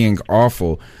them being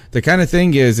awful. The kind of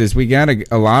thing is we got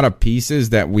a lot of pieces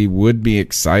that we would be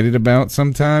excited about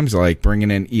sometimes, like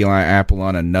bringing in Eli Apple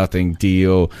on a nothing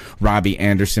deal, Robbie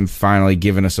Anderson finally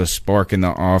giving us a spark in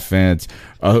the offense,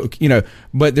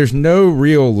 but there's no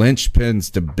real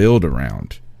linchpins to build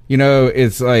around.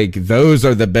 It's like those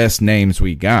are the best names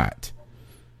we got.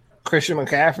 Christian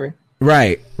McCaffrey.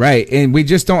 Right. And we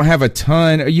just don't have a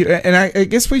ton. And I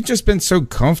guess we've just been so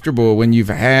comfortable when you've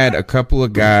had a couple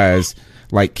of guys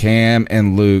like Cam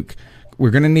and Luke. We're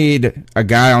going to need a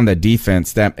guy on the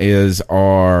defense that is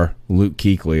our Luke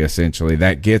Kuechly, essentially,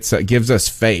 that gives us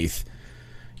faith.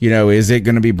 Is it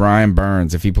going to be Brian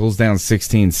Burns? If he pulls down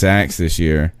 16 sacks this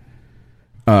year,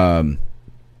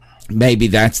 maybe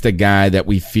that's the guy that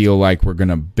we feel like we're going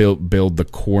to build the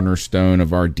cornerstone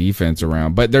of our defense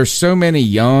around. But there's so many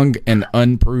young and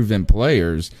unproven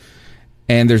players,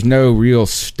 and there's no real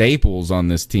staples on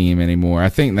this team anymore. I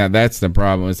think that's the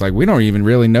problem. It's like we don't even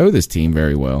really know this team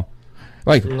very well.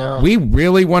 We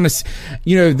really want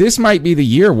to, this might be the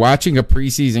year watching a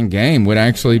preseason game would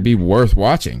actually be worth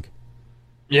watching.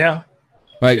 Yeah.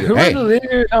 Who are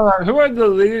the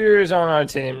leaders on our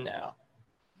team now?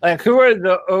 Who are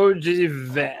the OG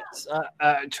vets?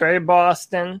 Trey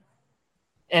Boston,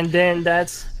 and then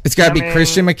it's got to be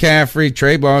Christian McCaffrey,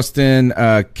 Trey Boston,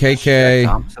 KK Shaq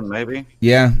Thompson, maybe.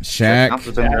 Yeah, Shaq.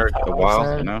 Thompson's been there a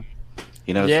while,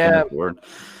 He knows the word.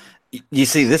 You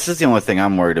see, this is the only thing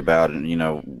I'm worried about, and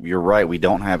you're right. We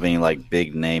don't have any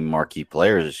big name marquee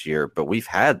players this year, but we've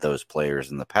had those players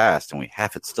in the past, and we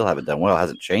still haven't done well. It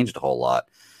hasn't changed a whole lot.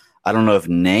 I don't know if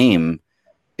name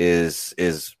is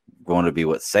going to be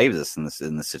what saves us in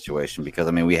this situation,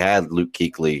 because we had Luke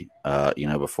Kuechly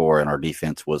before, and our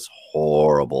defense was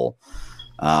horrible.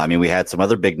 We had some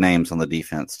other big names on the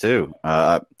defense too.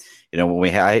 When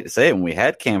we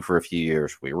had Cam for a few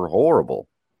years, we were horrible.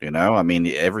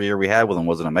 Every year we had with him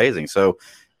wasn't amazing. So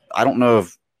I don't know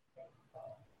if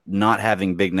not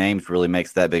having big names really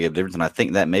makes that big of a difference. And I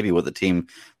think that maybe what the team,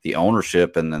 the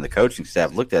ownership, and then the coaching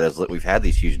staff looked at is, look, we've had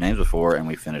these huge names before, and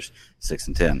we finished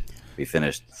 6-10. We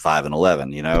finished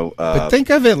 5-11. You know, but think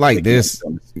of it like this,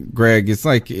 Greg. It's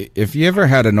like if you ever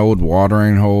had an old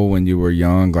watering hole when you were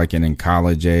young, like in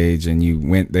college age, and you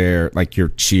went there, like your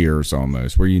Cheers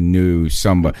almost, where you knew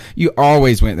somebody. You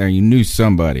always went there. You knew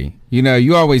somebody. You know,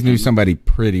 you always knew somebody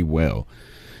pretty well,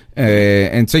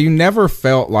 and so you never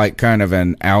felt like kind of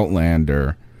an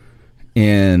outlander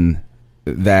in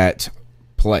that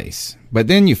place. But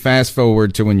then you fast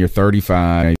forward to when you're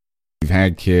 35. You've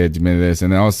had kids, you've been this,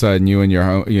 and then all of a sudden you and your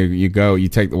home, you go, you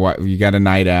take you got a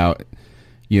night out,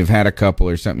 you've had a couple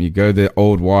or something, you go to the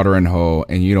old watering hole,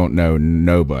 and you don't know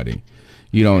nobody.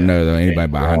 You don't know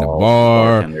anybody behind the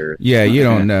bar. Yeah, you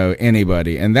don't know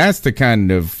anybody. And that's the kind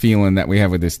of feeling that we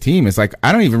have with this team. It's like,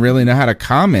 I don't even really know how to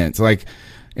comment. Like,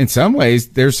 in some ways,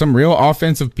 there's some real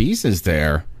offensive pieces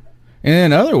there. And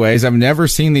in other ways, I've never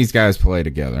seen these guys play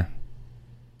together.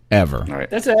 Ever. Right.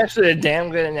 That's actually a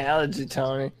damn good analogy,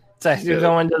 Tony. It's like you're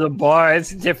going to the bar.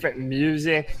 It's different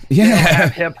music. Yeah. They don't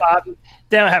have hip hop.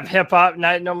 They don't have hip hop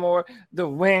night no more. The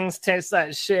wings taste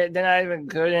like shit. They're not even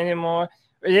good anymore.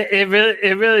 It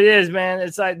really is, man.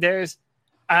 It's like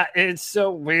it's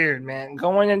so weird, man.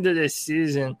 Going into this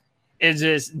season, it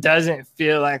just doesn't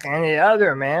feel like any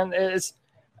other, man.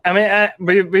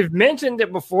 We've mentioned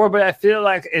it before, but I feel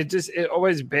like it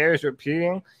always bears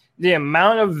repeating. The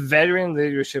amount of veteran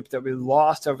leadership that we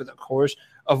lost over the course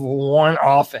of one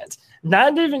offense.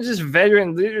 Not even just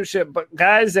veteran leadership, but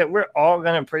guys that we're all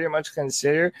going to pretty much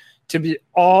consider to be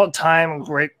all-time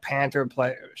great Panther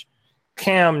players.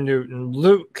 Cam Newton,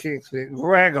 Luke Kuechly,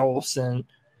 Greg Olsen.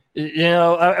 You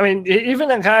know, I mean, even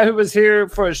a guy who was here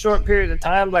for a short period of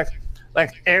time, like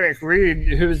Eric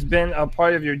Reed, who's been a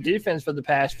part of your defense for the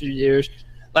past few years,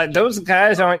 like those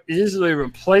guys aren't easily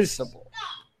replaceable.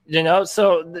 You know,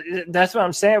 so that's what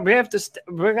I'm saying. We're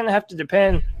going to have to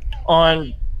depend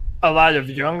on a lot of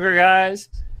younger guys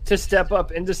to step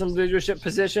up into some leadership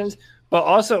positions, but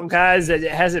also guys that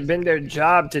it hasn't been their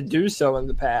job to do so in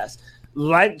the past,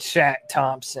 like Shaq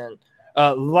Thompson,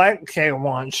 like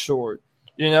K'Wan Short.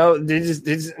 You know,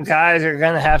 these guys are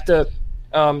going to have to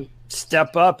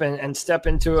step up and step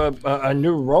into a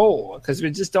new role because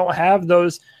we just don't have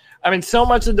those. I mean, so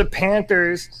much of the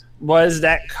Panthers was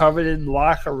that coveted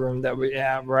locker room that we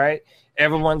have, right?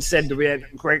 Everyone said that we had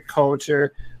great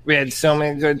culture. We had so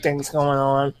many good things going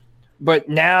on. But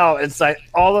now it's like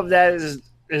all of that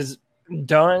is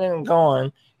done and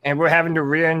gone, and we're having to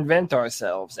reinvent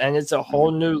ourselves. And it's a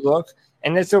whole new look,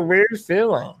 and it's a weird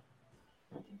feeling.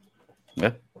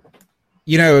 Yeah.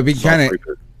 You know, it'd be kind of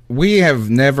 – we have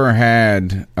never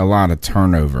had a lot of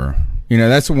turnover. You know,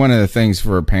 that's one of the things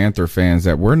for Panther fans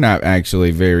that we're not actually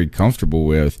very comfortable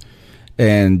with.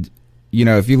 And, you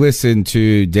know, if you listen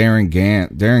to Darren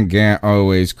Gant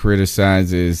always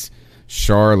criticizes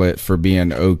Charlotte for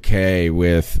being okay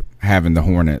with having the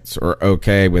Hornets or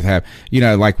okay with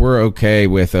like we're okay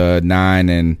with 9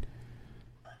 and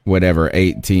whatever,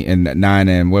 18 and 9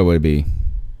 and what would it be?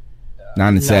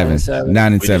 9 and 7.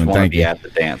 9 and 7. Thank you. At the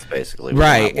dance, basically.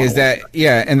 Right. Is that,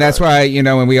 yeah. And that's why, you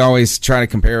know, when we always try to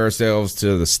compare ourselves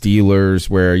to the Steelers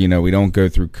where, you know, we don't go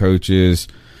through coaches.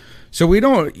 So we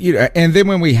don't, you know, and then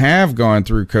when we have gone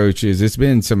through coaches, it's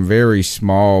been some very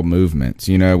small movements.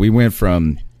 You know, we went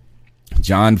from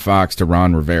John Fox to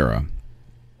Ron Rivera,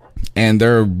 and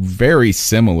they're very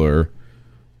similar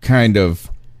kind of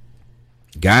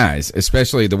guys,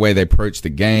 especially the way they approach the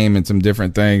game and some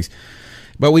different things.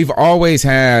 But we've always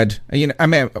had, you know, I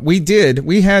mean,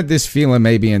 we had this feeling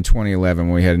maybe in 2011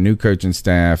 when we had a new coaching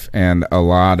staff and a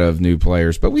lot of new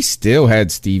players, but we still had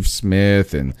Steve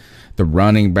Smith and the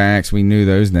running backs. We knew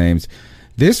those names.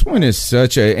 This one is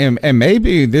such a, and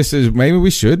maybe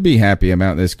we should be happy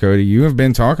about this, Cody. You have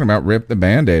been talking about rip the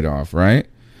Band-Aid off, right?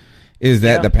 Is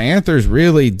that the Panthers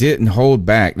really didn't hold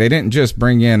back. They didn't just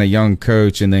bring in a young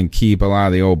coach and then keep a lot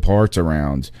of the old parts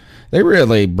around. They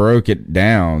really broke it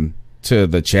down to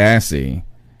the chassis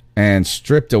and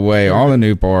stripped away all the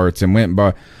new parts and went and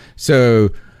bought. So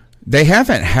they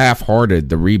haven't half-hearted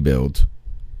the rebuild.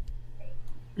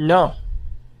 No.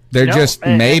 They're just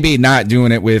maybe not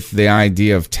doing it with the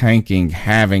idea of tanking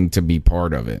having to be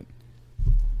part of it.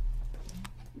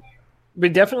 We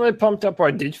definitely pumped up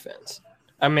our defense.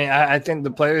 I mean, I think the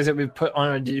players that we put on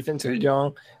our defense are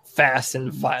young, fast,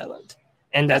 and violent,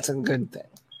 and that's a good thing.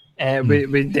 And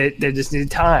they just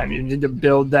need time. You need to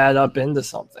build that up into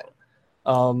something.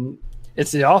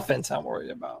 It's the offense I'm worried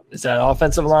about. It's that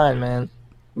offensive line, man.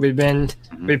 We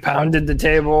pounded the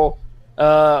table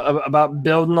about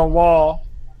building a wall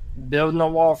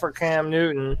for Cam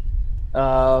Newton.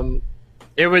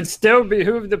 It would still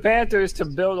behoove the Panthers to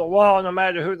build a wall no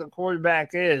matter who the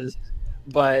quarterback is.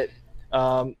 But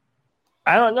I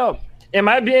don't know. Am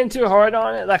I being too hard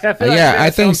on it? Like I feel. Yeah, like I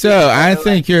think so. I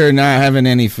think you're not having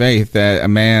any faith that a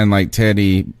man like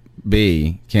Teddy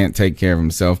B can't take care of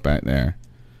himself back there.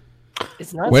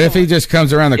 It's not. What if he just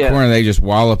comes around the Yeah. corner and they just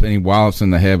wallop and he wallops in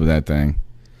the head with that thing?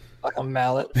 like a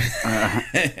mallet?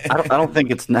 I don't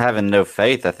think it's having no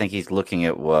faith. I think he's looking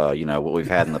at what we've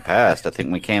had in the past. I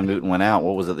think when Cam Newton went out,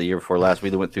 what was it, the year before last? We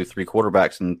went through 3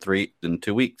 quarterbacks in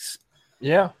 2 weeks.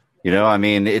 Yeah. I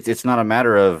mean, it's not a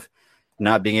matter of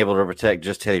not being able to protect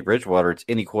just Teddy Bridgewater. It's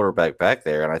any quarterback back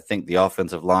there, and I think the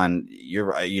offensive line.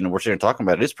 We're sitting talking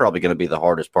about it. It's probably going to be the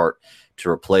hardest part to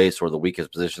replace or the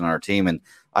weakest position on our team, and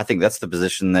I think that's the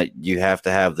position that you have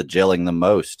to have the gelling the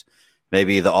most.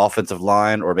 Maybe the offensive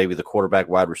line or maybe the quarterback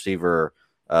wide receiver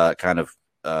kind of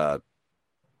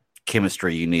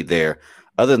chemistry you need there.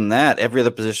 Other than that, every other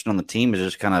position on the team is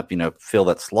just kind of, fill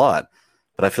that slot.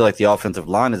 But I feel like the offensive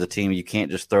line is a team you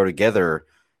can't just throw together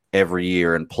every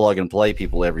year and plug and play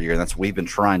people every year. And that's what we've been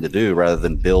trying to do rather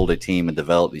than build a team and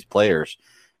develop these players.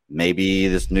 Maybe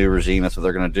this new regime, that's what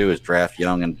they're going to do, is draft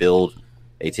young and build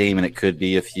a team. And it could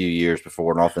be a few years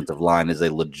before an offensive line is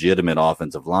a legitimate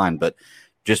offensive line. But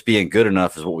just being good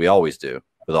enough is what we always do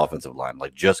with offensive line,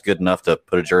 like just good enough to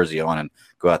put a jersey on and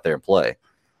go out there and play.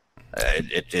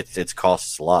 It's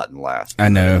cost us a lot in the last. I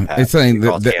know. It's like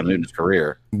Cam Newton's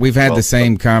career. We've had the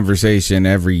same conversation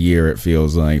every year, it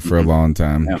feels like, for a long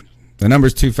time. Yeah. The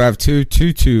number's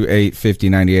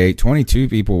 252-228-5098. 22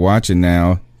 people watching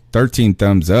now. 13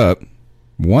 thumbs up.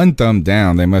 1 thumb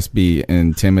down. They must be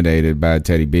intimidated by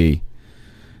Teddy B.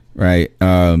 Right.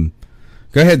 Go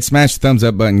ahead, smash the thumbs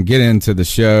up button, get into the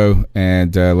show,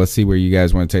 and let's see where you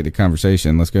guys want to take the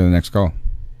conversation. Let's go to the next call.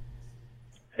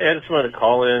 Hey, I just wanted to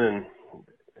call in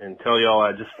and tell y'all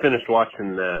I just finished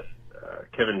watching that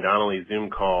Kevin Donnelly Zoom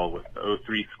call with the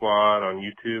 03 squad on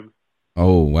YouTube.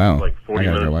 Oh, wow. Like 40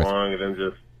 minutes long, and then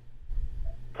just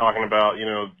talking about,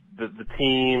 the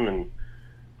team and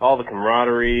all the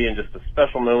camaraderie and just the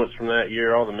special moments from that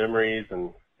year, all the memories.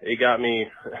 And it got me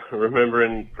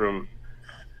remembering from,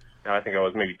 I think I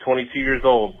was maybe 22 years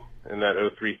old in that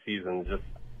 03 season, just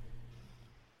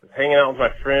hanging out with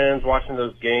my friends, watching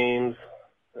those games,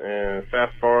 and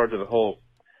fast forward to the whole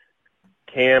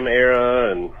Cam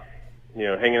era and,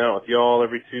 hanging out with y'all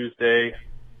every Tuesday.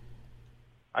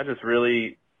 I just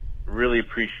really, really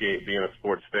appreciate being a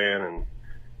sports fan, and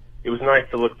it was nice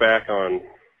to look back on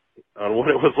what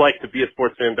it was like to be a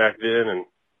sports fan back then and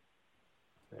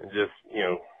just,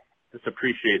 just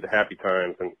appreciate the happy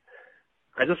times. And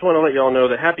I just want to let y'all know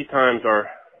that happy times are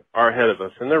ahead of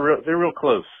us, and they're real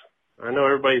close. I know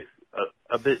everybody's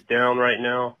a bit down right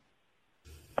now.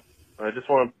 But I just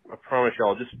want to promise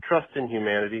y'all, just trust in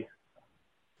humanity.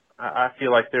 I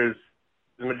feel like the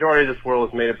majority of this world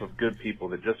is made up of good people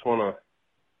that just want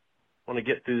to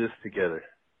get through this together.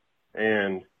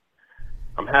 And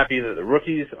I'm happy that the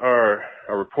rookies are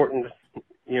reporting,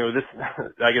 this,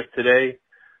 I guess today,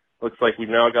 looks like we've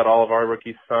now got all of our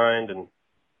rookies signed. And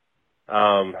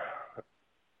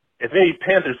if any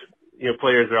Panthers,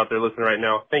 players are out there listening right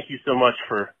now, thank you so much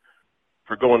for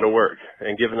going to work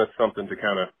and giving us something to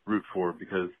kind of root for,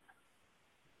 because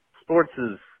sports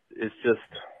is just,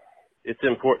 it's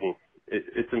important.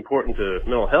 It's important to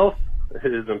mental health.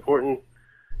 It is important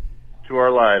to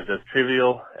our lives, as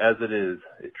trivial as it is.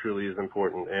 It truly is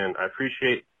important. And I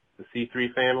appreciate the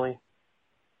C3 family.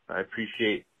 I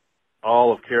appreciate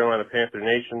all of Carolina Panther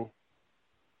Nation.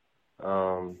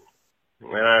 And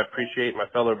I appreciate my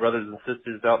fellow brothers and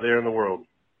sisters out there in the world.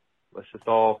 Let's just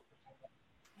all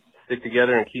stick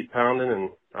together and keep pounding,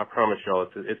 and I promise y'all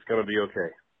it's going to be okay.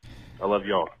 I love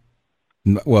y'all.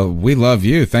 Well, we love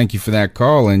you. Thank you for that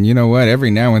call. And you know what?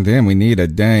 Every now and then we need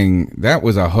that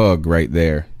was a hug right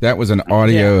there. That was an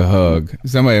audio hug.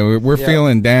 Somebody, we're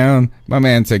feeling down. My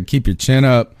man said, keep your chin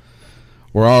up.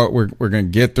 We're going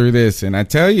to get through this. And I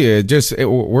tell you,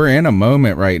 we're in a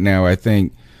moment right now, I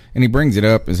think. And he brings it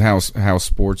up as how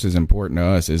sports is important to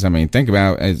us. Think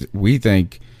about as we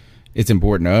think it's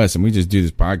important to us, and we just do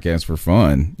this podcast for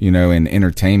fun, and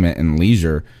entertainment and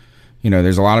leisure.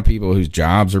 There's a lot of people whose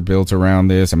jobs are built around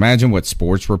this. Imagine what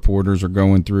sports reporters are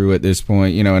going through at this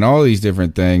point, and all these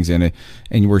different things. And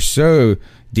we're so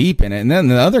deep in it. And then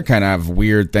the other kind of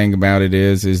weird thing about it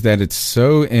is that it's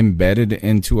so embedded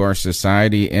into our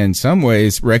society. In some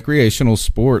ways, recreational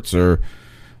sports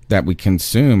that we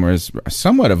consume is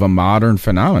somewhat of a modern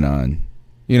phenomenon.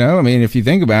 If you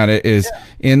think about it, is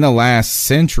in the last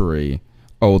century,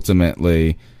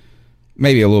 ultimately,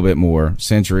 maybe a little bit more,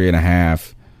 century and a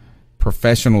half,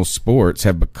 professional sports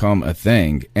have become a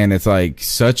thing. And it's like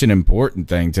such an important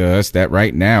thing to us that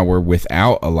right now we're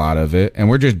without a lot of it, and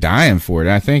we're just dying for it.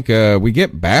 I think we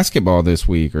get basketball this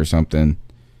week or something.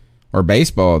 or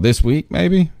baseball this week,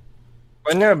 maybe.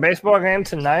 Wasn't there a baseball game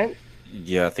tonight?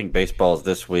 Yeah, I think baseball is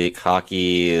this week.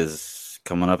 Hockey is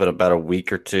coming up in about a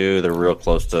week or two. They're real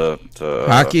close to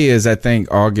Hockey is, I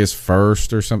think, August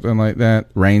 1st or something like that.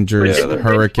 Rangers,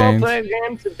 Hurricanes. Play a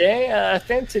game today. I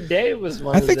think today was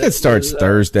one. I think it starts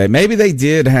Thursday. Maybe they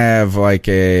did have like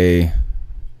a.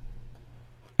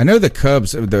 I know the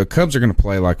Cubs. The Cubs are going to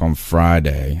play like on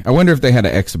Friday. I wonder if they had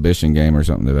an exhibition game or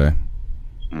something today.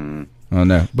 I don't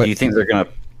know. But do you think they're going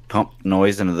to pump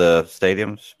noise into the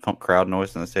stadiums? Pump crowd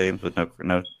noise in the stadiums with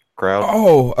no crowd?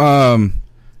 Oh,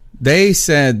 they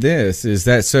said this is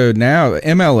that so now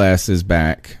MLS is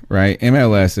back, right?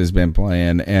 MLS has been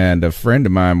playing, and a friend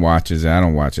of mine watches it. I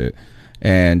don't watch it,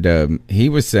 and he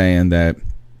was saying that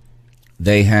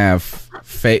they have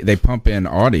they pump in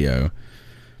audio,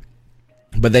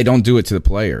 but they don't do it to the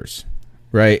players,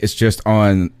 right? It's just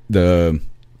on the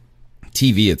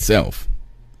TV itself.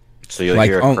 So you'll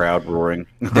hear a crowd roaring.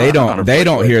 They don't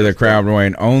hear the crowd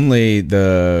roaring. Only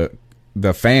the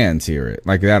fans hear it.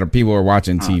 Like that, people who are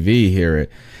watching TV hear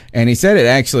it. And he said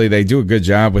they do a good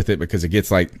job with it because it gets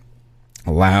like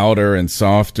louder and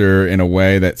softer in a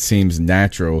way that seems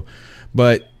natural.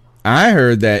 But I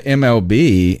heard that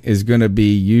MLB is going to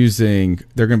be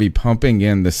they're going to be pumping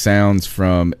in the sounds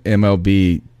from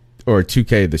MLB or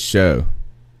 2K,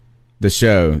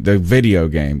 the video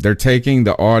game. They're taking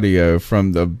the audio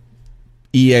from the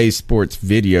EA Sports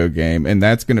video game, and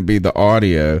that's going to be the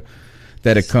audio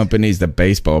that accompanies the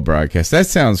baseball broadcast. That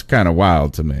sounds kind of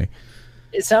wild to me.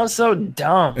 It sounds so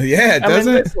dumb. Yeah, it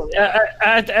doesn't. Listen,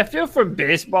 I feel for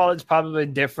baseball, it's probably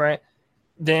different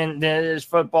than it is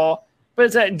football. But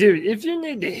it's like, dude, if you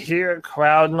need to hear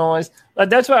crowd noise, like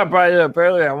that's why I brought it up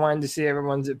earlier. I wanted to see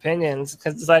everyone's opinions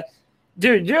because it's like,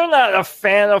 dude, you're not a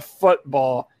fan of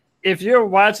football. If you're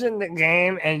watching the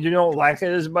game and you don't like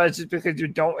it as much, it's because you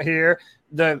don't hear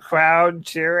the crowd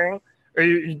cheering or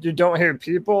you don't hear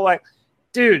people. Like,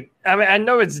 dude, I mean, I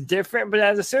know it's different, but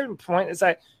at a certain point, it's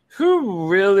like, who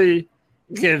really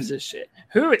gives a shit?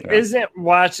 Who isn't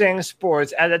watching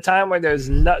sports at a time where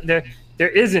there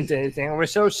isn't anything? We're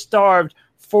so starved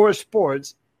for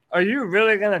sports. Are you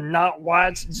really going to not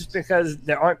watch just because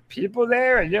there aren't people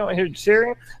there and you don't hear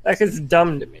cheering? Like, it's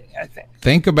dumb to me, I think.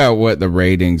 Think about what the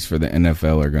ratings for the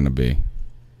NFL are going to be.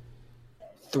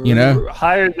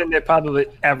 Higher than they've probably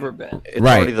ever been. It's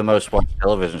already the most watched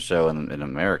television show in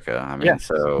America. I mean,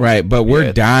 right, but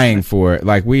we're dying for it.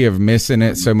 Like we are missing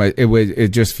it so much. It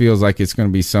just feels like it's going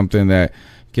to be something that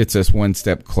gets us one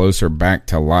step closer back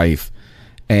to life.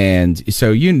 And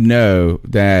so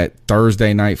that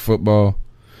Thursday night football,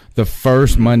 the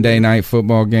first Monday night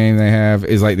football game they have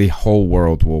is like the whole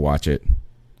world will watch it.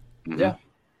 Yeah.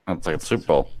 It's like a Super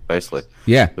Bowl, basically.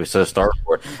 Yeah. We so start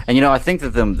for it. And, I think that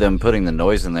them putting the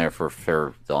noise in there for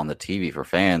on the TV for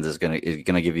fans is gonna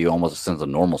give you almost a sense of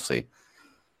normalcy.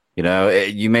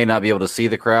 You may not be able to see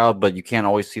the crowd, but you can't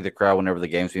always see the crowd whenever the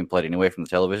game's being played anyway from the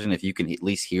television. If you can at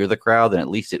least hear the crowd, then at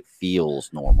least it feels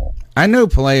normal. I know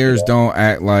players don't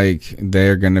act like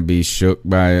they're going to be shook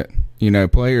by it.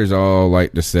 Players all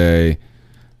like to say,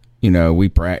 we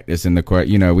practice in the court.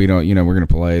 We don't. We're going to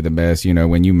play the best.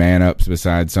 When you man up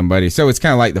beside somebody, so it's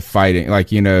kind of like the fighting. Like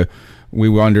we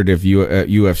wondered if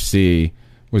UFC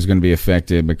was going to be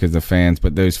affected because the fans,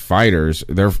 but those fighters,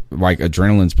 they're like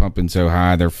adrenaline's pumping so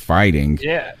high, they're fighting.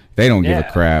 Yeah, they don't give a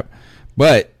crap.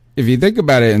 But if you think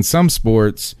about it, in some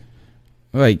sports,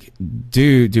 like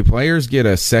do players get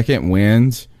a second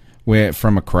wind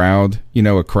from a crowd?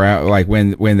 A crowd, like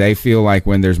when they feel like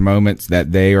when there's moments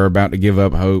that they are about to give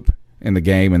up hope in the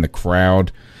game and the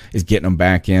crowd is getting them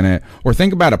back in it. Or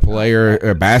think about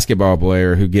a basketball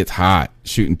player who gets hot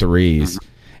shooting threes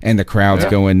and the crowd's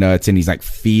going nuts and he's like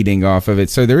feeding off of it.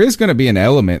 So there is going to be an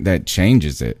element that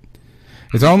changes it.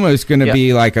 It's almost going to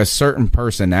be like a certain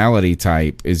personality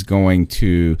type is going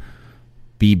to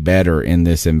be better in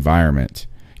this environment.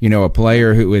 A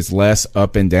player who is less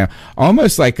up and down,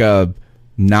 almost like a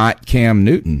not Cam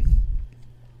Newton.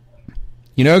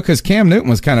 Because Cam Newton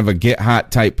was kind of a get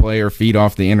hot type player, feed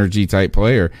off the energy type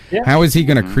player. Yeah. How is he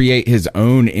going to create his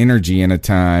own energy in a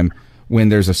time when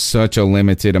there's such a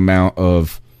limited amount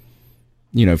of,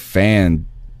 fan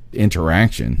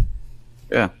interaction?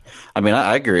 Yeah. I mean,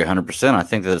 I agree 100%. I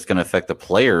think that it's going to affect the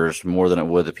players more than it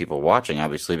would the people watching,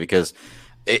 obviously, because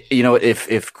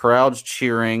if crowds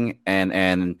cheering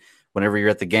and whenever you're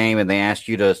at the game and they ask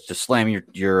you to slam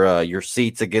your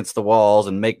seats against the walls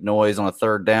and make noise on a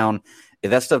third down, if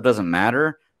that stuff doesn't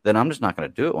matter, then I'm just not going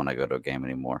to do it when I go to a game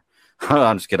anymore.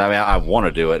 I'm just kidding. I mean, I want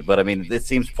to do it, but I mean, it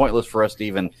seems pointless for us to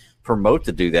even promote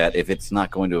to do that if it's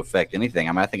not going to affect anything.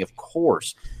 I mean, I think, of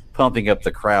course, pumping up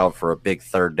the crowd for a big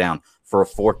third down, for a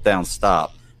fourth down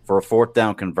stop, for a fourth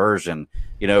down conversion,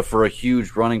 for a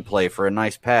huge running play, for a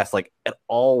nice pass. Like, it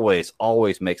always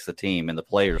makes the team and the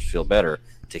players feel better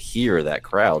to hear that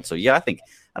crowd. So, yeah,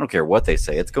 I don't care what they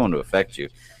say. It's going to affect you.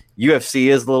 UFC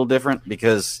is a little different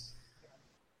because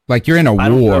 – like you're in a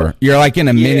war. You're like in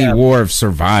a mini war of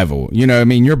survival. You know what I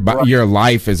mean? Your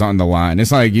life is on the line.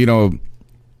 It's like, you don't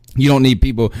need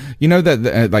people. You know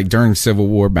that like during Civil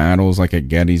War battles, like at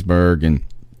Gettysburg and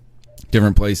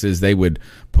different places, they would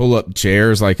pull up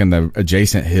chairs like in the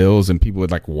adjacent hills and people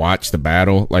would like watch the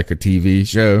battle like a TV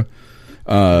show.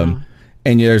 And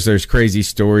there's crazy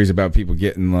stories about people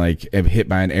getting like hit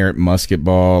by an errant musket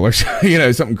ball or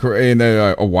something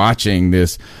crazy, watching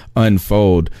this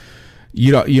unfold.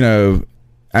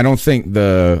 I don't think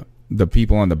the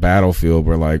people on the battlefield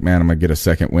were like, man, I'm gonna get a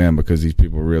second win because these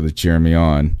people really cheer me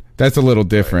on. That's a little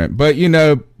different, but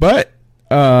the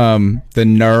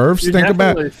nerves. You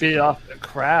definitely feed off the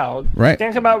crowd, right?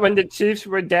 Think about when the Chiefs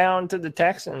were down to the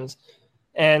Texans,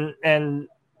 and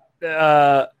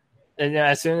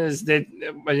as soon as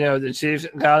the Chiefs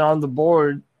got on the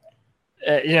board,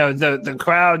 the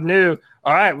crowd knew.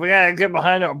 All right, we got to get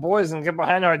behind our boys and get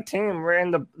behind our team. We're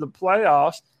in the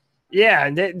playoffs.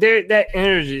 Yeah, that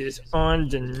energy is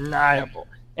undeniable.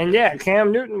 And, yeah,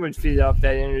 Cam Newton would feed off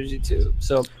that energy too.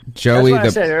 So Joey, that's what I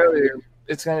said earlier.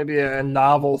 It's going to be a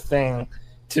novel thing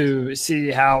to see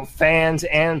how fans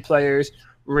and players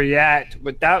react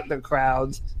without the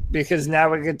crowds, because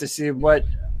now we get to see what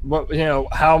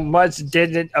how much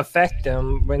did it affect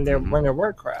them when there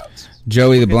were crowds.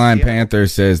 Joey the Blind Panther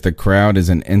says the crowd is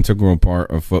an integral part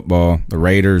of football. The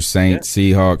Raiders, Saints,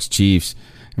 Seahawks, Chiefs,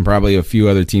 and probably a few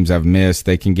other teams I've missed,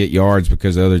 they can get yards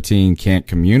because the other team can't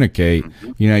communicate.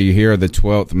 You hear the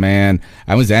 12th man.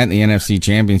 I was at the NFC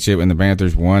Championship when the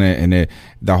Panthers won it, and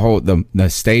the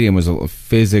stadium was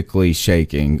physically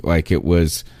shaking. Like it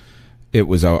was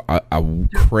a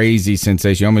crazy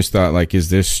sensation. You almost thought, like, is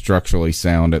this structurally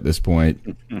sound at this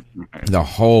point? The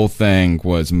whole thing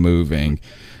was moving.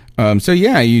 So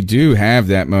yeah, you do have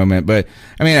that moment, but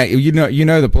I mean,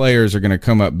 the players are going to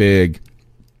come up big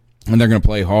and they're going to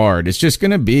play hard. It's just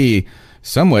going to be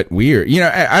somewhat weird.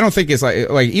 I don't think it's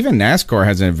like even NASCAR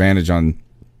has an advantage on.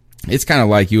 It's kind of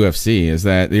like UFC, is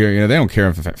that they don't care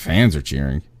if fans are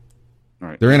cheering.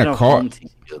 Right. They're in a car.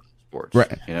 Sports.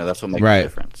 Right. That's what makes a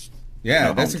difference.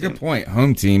 Yeah, that's a good point.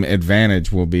 Home team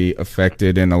advantage will be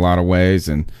affected in a lot of ways,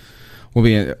 and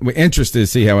we're interested to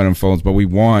see how it unfolds. But we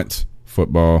want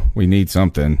football. We need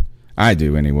something. I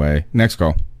do anyway. Next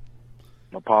call.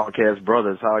 My podcast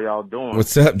brothers, how y'all doing?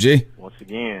 What's up, G? Once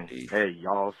again, hey,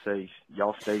 y'all stay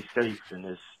safe in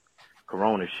this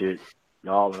Corona shit.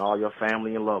 Y'all and all your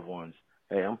family and loved ones.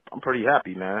 Hey, I'm pretty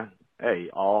happy, man. Hey,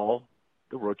 all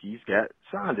the rookies got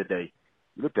signed today.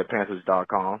 You looked at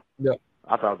Panthers.com. Yep.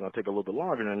 I thought it was going to take a little bit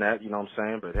longer than that, you know what I'm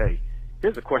saying? But, hey,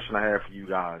 here's a question I have for you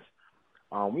guys.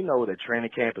 We know that training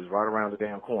camp is right around the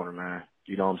damn corner, man.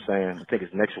 You know what I'm saying? I think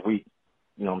it's next week.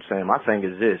 You know what I'm saying? My thing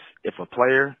is this. If a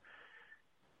player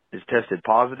is tested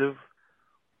positive,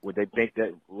 would they think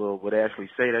that would they actually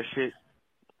say that shit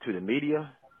to the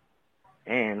media?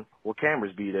 And will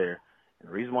cameras be there? And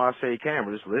the reason why I say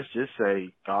cameras, let's just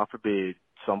say, God forbid,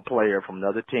 some player from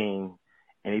another team,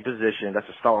 any position, that's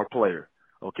a star player,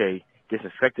 okay, gets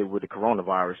infected with the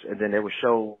coronavirus, and then they would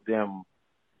show them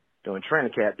doing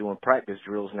training camp, doing practice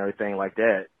drills and everything like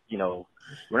that.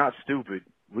 We're not stupid.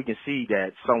 We can see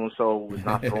that so-and-so is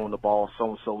not throwing the ball,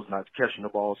 so-and-so is not catching the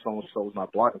ball, so-and-so is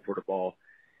not blocking for the ball.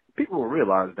 People will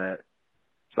realize that.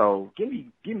 So give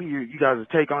me you guys'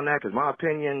 take on that, because my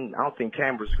opinion, I don't think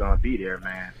cameras are going to be there,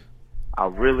 man. I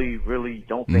really, really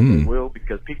don't think they will,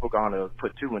 because people are going to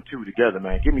put 2 and 2 together,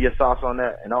 man. Give me your thoughts on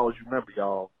that, and always remember,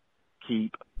 y'all,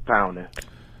 keep pounding.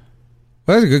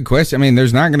 Well, that's a good question. I mean,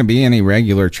 there's not going to be any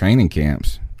regular training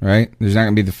camps, right? There's not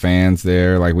going to be the fans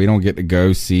there. Like, we don't get to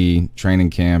go see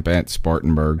training camp at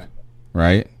Spartanburg,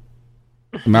 right?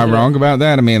 Am I wrong about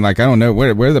that? I mean, like, I don't know. Where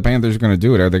are the Panthers going to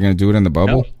do it? Are they going to do it in the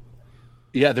bubble? No.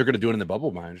 Yeah, they're going to do it in the bubble,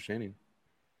 my understanding.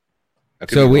 I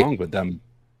could be wrong with them.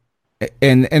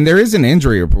 And there is an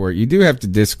injury report. You do have to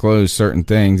disclose certain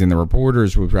things, and the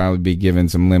reporters would probably be given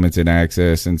some limited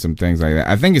access and some things like that.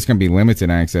 I think it's going to be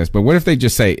limited access, but what if they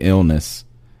just say illness?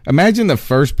 Imagine the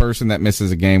first person that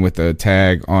misses a game with a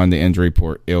tag on the injury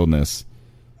report, illness.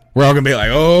 We're all going to be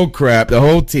like, oh, crap, the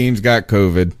whole team's got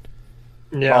COVID.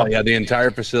 Yeah. Oh, yeah, the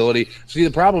entire facility. See,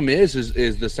 the problem is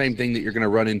the same thing that you're going to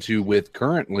run into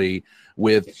currently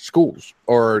with schools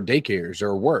or daycares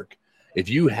or work. If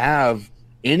you have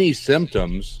any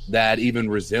symptoms that even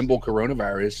resemble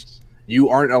coronavirus, you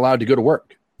aren't allowed to go to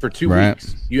work for 2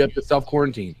 weeks. You have to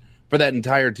self-quarantine for that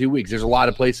entire 2 weeks. There's a lot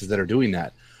of places that are doing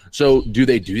that. So do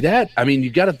they do that? I mean,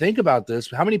 you got to think about this.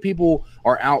 How many people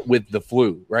are out with the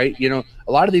flu, right? You know,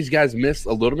 a lot of these guys miss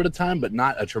a little bit of time, but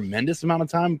not a tremendous amount of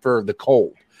time for the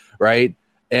cold, right?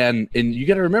 And you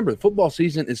got to remember, the football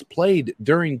season is played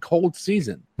during cold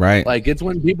season, right? Like it's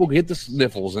when people get the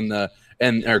sniffles and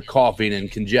are coughing and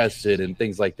congested and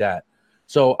things like that.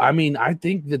 So, I mean, I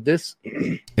think that this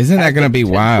isn't that going to be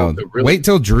wild. Really, wait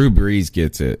till Drew Brees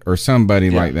gets it or somebody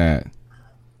like that.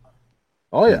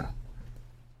 Oh yeah.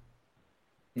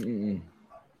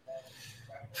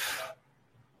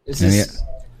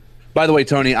 By the way,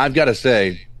 Tony, I've got to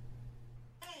say,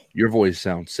 your voice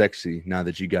sounds sexy now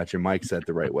that you got your mic set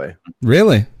the right way.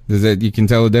 Really? Does it? You can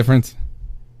tell the difference?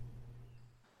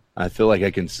 I feel like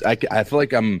I can. I feel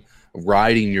like I'm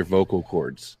riding your vocal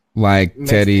cords. Like Makes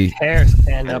Teddy. the hair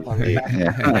stand up on the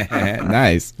back.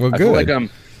 Nice. Well, good.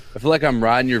 I feel like I'm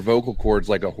riding your vocal cords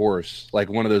like a horse, like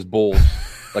one of those bulls,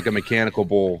 like a mechanical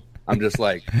bull. I'm just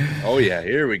like, oh yeah,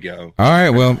 here we go. All right.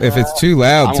 Well, if it's too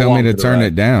loud, tell me to turn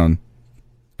it down.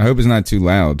 I hope it's not too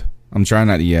loud. I'm trying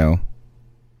not to yell.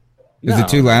 Is it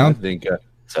too loud? I think.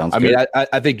 Sounds I good. mean,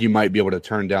 I think you might be able to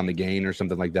turn down the gain or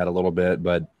something like that a little bit,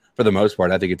 but for the most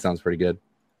part, I think it sounds pretty good.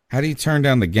 How do you turn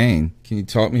down the gain? Can you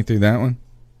talk me through that one?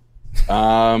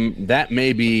 That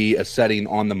may be a setting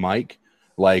on the mic.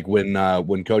 Like when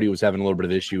Cody was having a little bit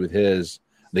of issue with his,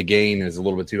 the gain is a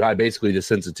little bit too high. Basically, the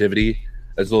sensitivity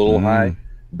is a little high.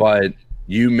 But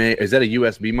is that a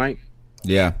USB mic?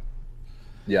 Yeah.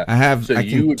 Yeah. I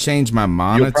can change my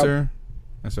monitor.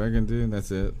 That's what I can do.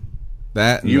 That's it.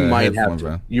 That you might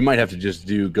have to just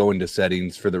go into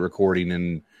settings for the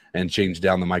recording and change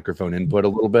down the microphone input a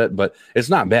little bit, but it's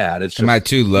not bad. It's just, am I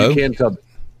too low? You can't tell.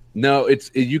 No,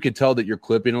 you can tell that you're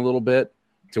clipping a little bit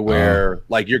to where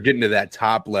like you're getting to that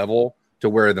top level to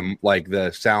where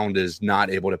the sound is not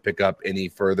able to pick up any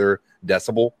further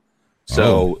decibel.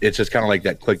 So it's just kind of like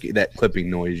that clipping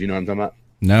noise. You know what I'm talking about?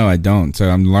 No, I don't. So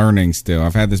I'm learning still.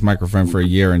 I've had this microphone for a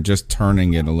year, and just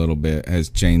turning it a little bit has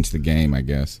changed the game, I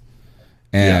guess.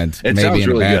 And it maybe sounds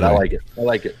really good. Way. I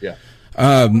like it. Yeah.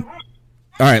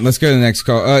 All right, let's go to the next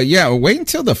call. Wait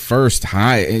until the first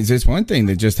high. It's one thing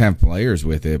to just have players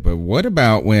with it, but what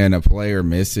about when a player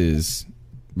misses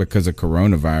because of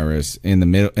coronavirus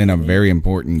in a very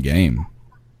important game?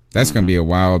 That's going to be a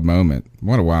wild moment.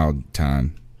 What a wild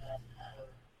time.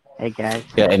 Hey guys.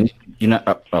 Yeah, and you know.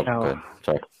 Good.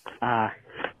 Sorry.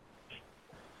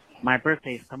 My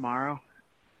birthday's tomorrow.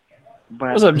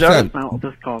 But What's up, Joe? that's not what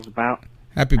this call's about.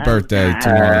 Happy birthday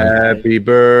tomorrow. Happy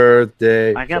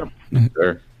birthday. I got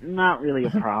not really a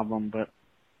problem, but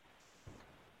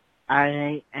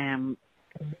I am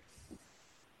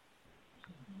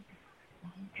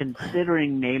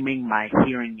considering naming my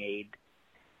hearing aid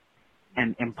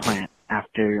an implant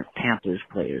after Panthers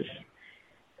players.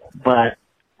 But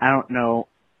I don't know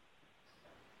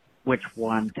which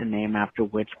one to name after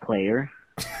which player.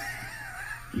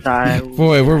 So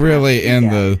Boy, we're really in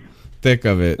the thick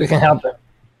of it. We can help it.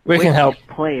 Which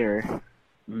player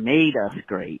made us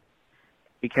great?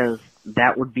 Because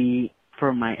that would be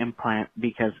for my implant,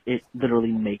 because it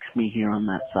literally makes me hear on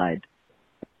that side.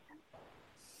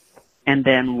 And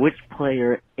then which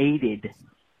player aided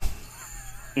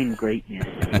in greatness?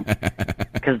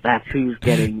 Because that's who's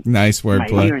getting nice my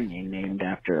wordplay. hearing aid named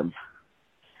after him.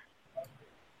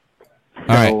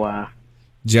 All right.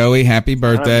 Joey, happy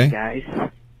birthday. I love you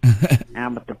guys.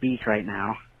 I'm at the beach right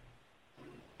now.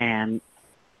 And,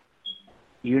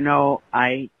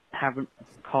 I haven't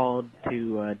called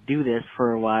to do this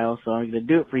for a while, so I'm going to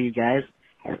do it for you guys.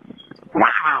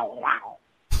 Wow.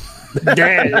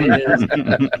 There it is.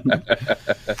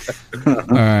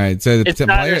 All right. So it's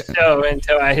not a show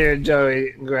until I hear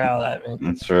Joey growl at me.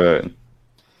 That's right.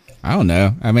 I don't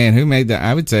know. I mean, who made that?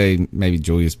 I would say maybe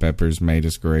Julius Peppers made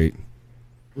us great.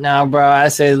 No, bro. I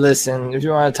say, listen, if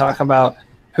you want to talk about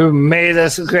who made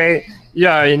us great, you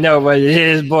already know what it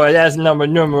is, boy. That's number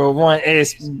one,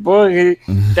 Ace Boogie.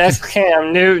 That's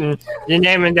Cam Newton. You're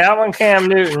naming that one Cam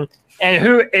Newton. And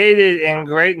who aided in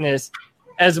greatness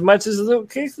as much as Luke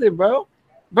Kuechly, bro?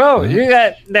 Bro, you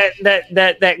got that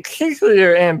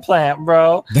Kuechly implant,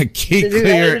 bro. The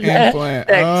Kuechly implant.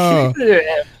 That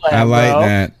Kuechly implant, I like bro.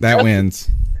 that. That wins.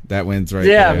 That wins right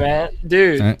there. Yeah, man.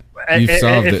 Dude,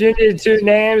 if you need two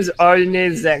names, all you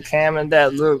need is that Cam and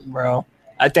that Luke, bro.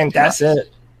 I think that's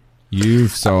it.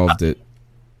 You've solved it.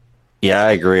 Yeah,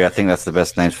 I agree. I think that's the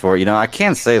best names for it. I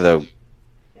can say, though,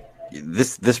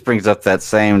 this brings up that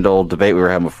same old debate we were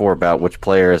having before about which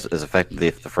player is affecting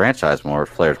the franchise more,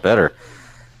 which player is better.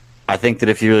 I think that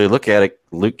if you really look at it,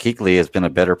 Luke Kuechly has been a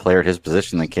better player at his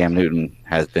position than Cam Newton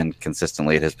has been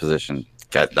consistently at his position.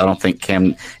 I don't think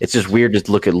Cam. It's just weird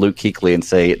to look at Luke Kuechly and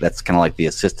say that's kind of like the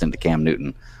assistant to Cam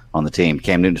Newton on the team.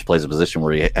 Cam Newton just plays a position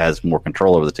where he has more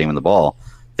control over the team and the ball.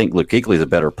 I think Luke Kuechly is a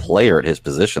better player at his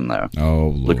position, though. Oh,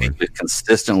 Luke Kuechly is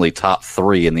consistently top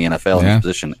 3 in the NFL in his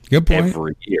position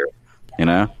every year. You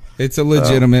know, it's a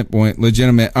legitimate point.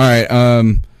 Legitimate. All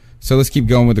right. So let's keep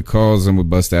going with the calls and we'll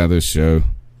bust out of this show.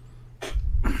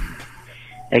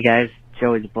 Hey guys,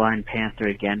 Joey the Blind Panther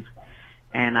again.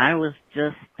 And I was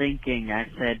just thinking,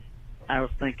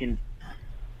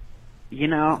 you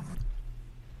know,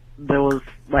 there was,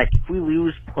 like, if we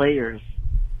lose players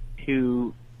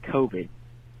to COVID,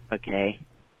 okay,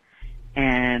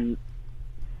 and,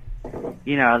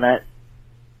 that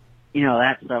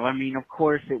stuff, I mean, of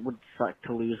course it would suck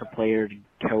to lose a player to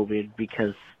COVID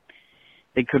because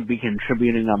they could be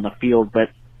contributing on the field, but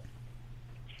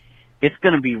it's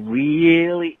going to be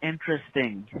really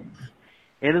interesting.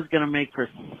 It is going to make for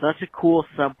such a cool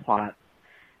subplot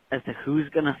as to who's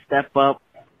going to step up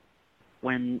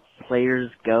when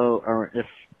players go, or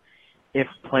if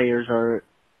players are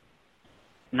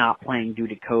not playing due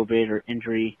to COVID or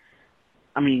injury.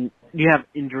 I mean, you have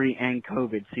injury and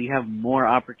COVID, so you have more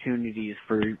opportunities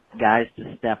for guys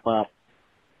to step up,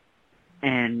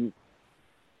 and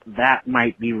that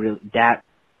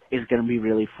is going to be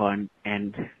really fun.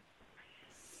 And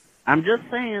I'm just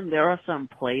saying, there are some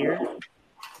players,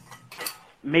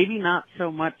 maybe not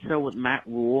so much so with Matt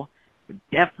Rule, but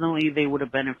definitely they would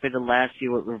have benefited last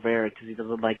year with Rivera because he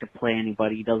doesn't like to play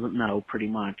anybody he doesn't know, pretty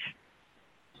much.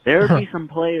 There would be some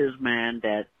players, man,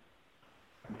 that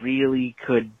really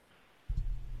could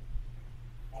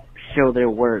show their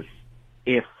worth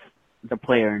if the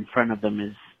player in front of them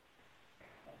is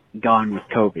gone with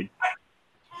COVID.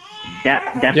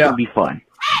 That's going to be fun.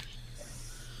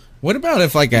 What about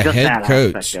if like a Just head that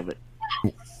coach? aspect of it.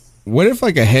 What if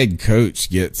like a head coach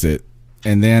gets it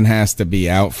and then has to be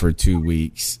out for 2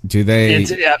 weeks? Do they?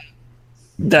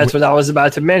 That's what I was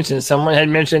about to mention. Someone had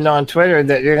mentioned on Twitter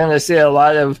that you're going to see a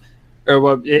lot of,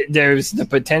 there's the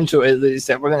potential at least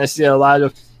that we're going to see a lot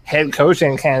of head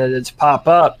coaching candidates pop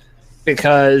up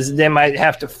because they might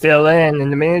have to fill in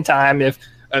the meantime if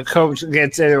a coach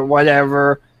gets it or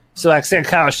whatever. So like say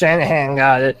Kyle Shanahan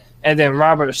got it, and then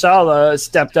Robert Saleh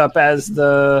stepped up as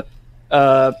the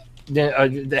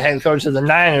head coach of the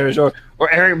Niners, or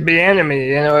Eric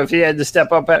Bieniemy, if he had to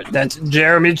step up, that's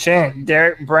Jeremy Chin,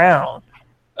 Derek Brown.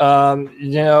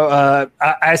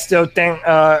 I still think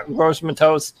Gross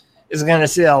Matos is going to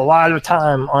see a lot of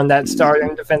time on that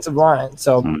starting defensive line.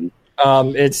 So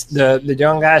it's the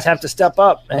young guys have to step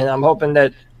up, and I'm hoping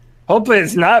that hopefully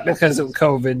it's not because of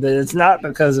COVID, that it's not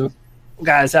because of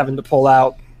guys having to pull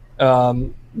out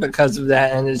because of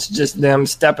that, and it's just them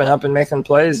stepping up and making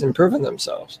plays and proving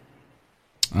themselves.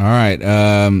 All right.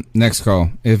 Next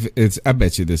call. I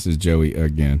bet you this is Joey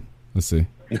again. Let's see.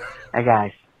 Hey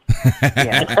guys.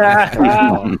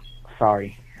 Yeah,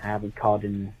 sorry, I haven't called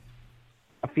in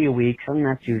a few weeks, and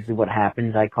that's usually what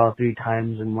happens. I call 3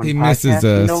 times in one He podcast misses us.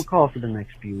 and don't call for the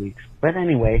next few weeks. But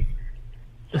anyway,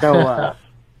 so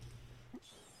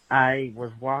I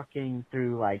was walking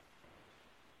through like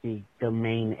the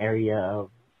main area of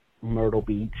Myrtle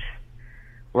Beach,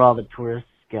 where all the tourists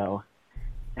go,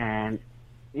 and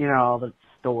all the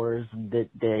stores that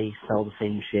they sell the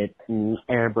same shit, and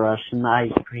airbrush and the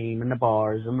ice cream and the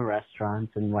bars and the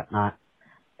restaurants and whatnot.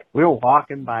 We were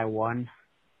walking by one,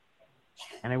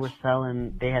 and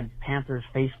they had Panthers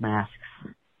face masks,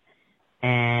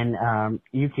 and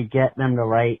you could get them to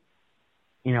write,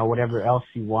 whatever else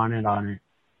you wanted on it.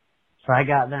 So I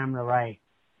got them to write,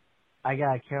 I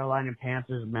got a Carolina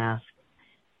Panthers mask,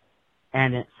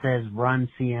 and it says Run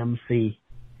CMC.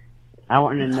 I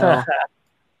want to know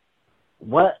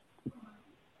what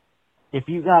if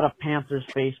you got a Panthers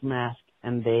face mask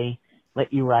and they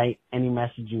let you write any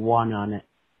message you want on it,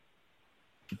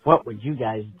 what would you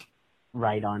guys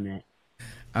write on it?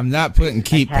 I'm not putting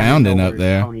keep pounding up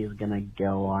there. Tony's gonna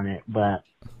go on it, but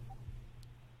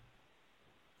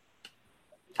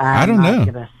I don't know. I'm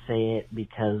not gonna say it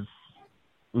because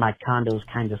my condo is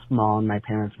kind of small and my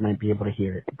parents might be able to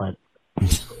hear it, but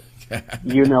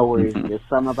you know where it is.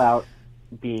 Something about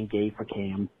being gay for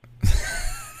Cam.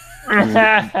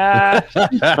 Mine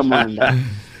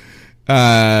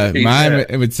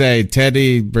would say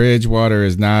Teddy Bridgewater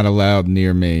is not allowed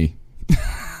near me.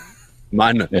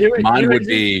 Mine would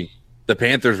be the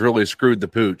Panthers really screwed the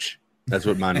pooch. That's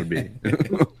what mine would be.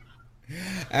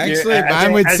 Actually,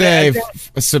 mine would say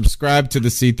subscribe to the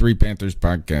C3 Panthers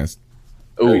podcast.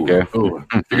 Ooh, you're going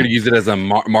to use it as a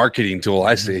marketing tool.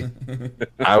 I see.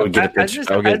 I would get a picture.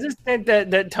 I just think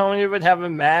that Tony would have a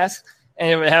mask and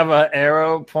it would have an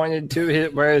arrow pointed to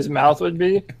where his mouth would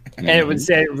be, And it would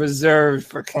say reserved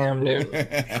for Cam Newton.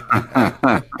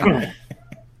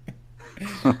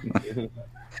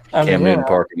 Cam Newton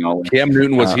parking all. Cam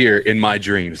Newton was here in my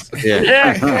dreams.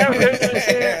 Yeah. Cam Newton was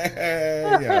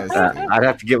here. I'd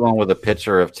have to get one with a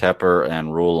picture of Tepper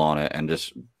and Rule on it, and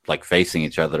just like facing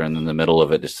each other, and in the middle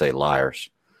of it, just say liars.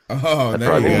 Oh, that'd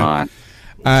probably be mine.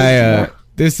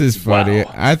 This is funny.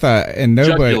 Wow. I thought, and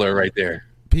nobody, Jugular right there.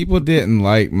 people didn't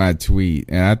like my tweet,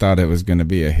 and I thought it was going to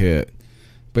be a hit.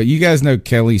 But you guys know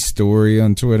Kelly Story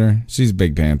on Twitter? She's a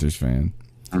big Panthers fan.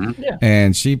 Yeah.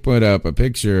 And she put up a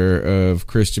picture of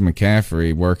Christian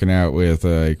McCaffrey working out with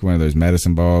like one of those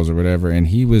medicine balls or whatever, and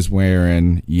he was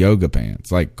wearing yoga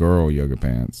pants, like girl yoga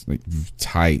pants, like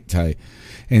tight.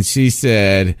 And she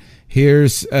said,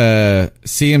 "Here's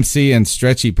CMC and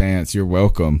stretchy pants. You're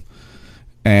welcome."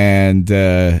 And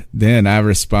then I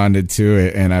responded to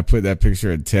it, and I put that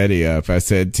picture of Teddy up. I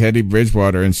said, "Teddy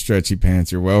Bridgewater in stretchy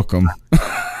pants. You're welcome."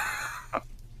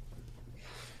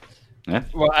 Yeah.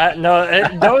 Well,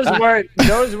 those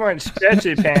weren't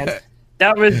stretchy pants.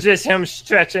 That was just him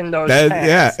stretching those pants.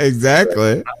 Yeah,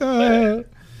 exactly.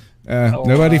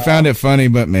 Nobody found it funny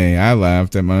but me. I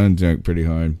laughed at my own joke pretty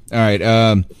hard. All right,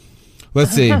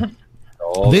 let's see. I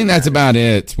think that's about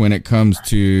it when it comes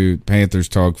to Panthers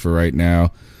talk for right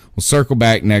now. We'll circle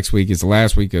back next week. It's the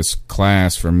last week of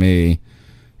class for me.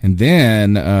 And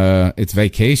then it's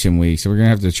vacation week, so we're going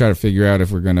to have to try to figure out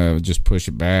if we're going to just push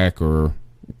it back or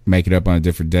make it up on a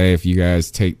different day if you guys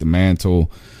take the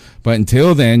mantle. But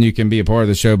until then, you can be a part of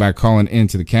the show by calling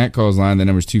into the Cat Calls line. The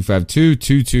number is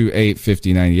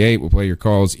 252-228-5098. We'll play your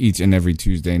calls each and every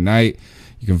Tuesday night.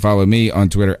 You can follow me on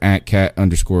Twitter at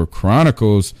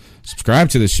 @cat_chronicles. Subscribe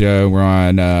to the show. We're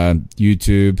on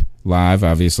YouTube Live.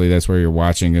 Obviously, that's where you're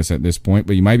watching us at this point.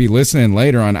 But you might be listening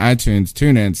later on iTunes,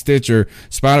 TuneIn, Stitcher,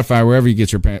 Spotify, wherever you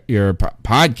get your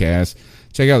podcast.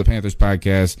 Check out the Panthers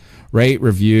podcast. Rate,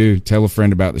 review, tell a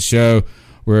friend about the show.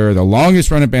 We're the longest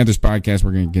running Panthers podcast.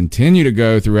 We're going to continue to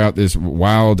go throughout this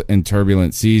wild and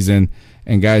turbulent season.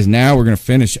 And guys, now we're going to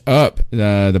finish up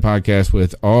the podcast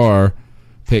with our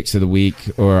picks of the week,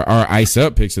 or our Ice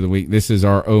Up picks of the week. This is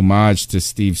our homage to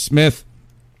Steve Smith,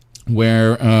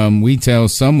 where we tell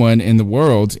someone in the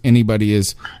world anybody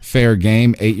is fair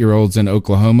game. 8-year-olds in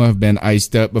Oklahoma have been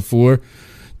iced up before.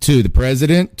 To the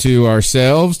president, to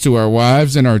ourselves, to our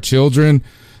wives and our children.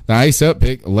 The Ice Up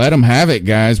pick, let them have it,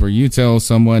 guys, where you tell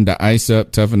someone to ice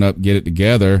up, toughen up, get it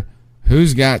together.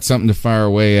 Who's got something to fire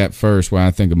away at first while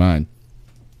I think of mine?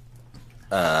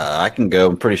 I can go.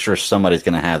 I'm pretty sure somebody's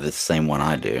going to have the same one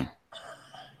I do.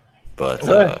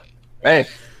 But, hey.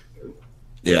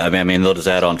 Yeah, I mean, they'll just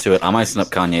add on to it. I'm icing up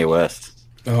Kanye West.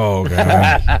 Oh,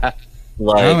 God.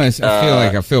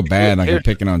 I feel bad like I'm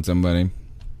picking on somebody.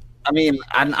 I mean,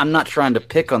 I'm not trying to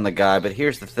pick on the guy, but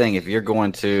here's the thing. If you're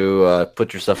going to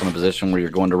put yourself in a position where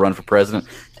you're going to run for president,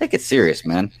 take it serious,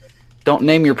 man. Don't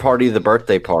name your party the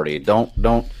birthday party.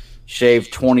 Don't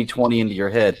shave 2020 into your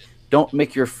head. Don't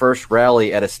make your first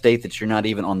rally at a state that you're not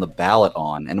even on the ballot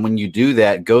on. And when you do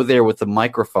that, go there with the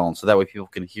microphone so that way people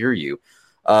can hear you.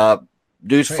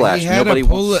 Newsflash.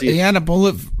 He had a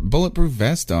bulletproof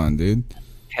vest on, dude.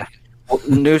 Yeah. Well,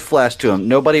 newsflash to him.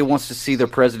 Nobody wants to see their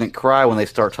president cry when they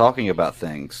start talking about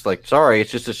things. Like, sorry,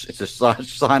 it's just it's a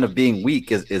sign of being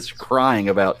weak is crying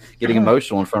about getting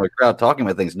emotional in front of a crowd talking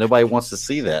about things. Nobody wants to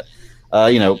see that.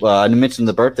 I mentioned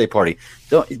the birthday party.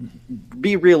 Don't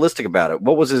be realistic about it.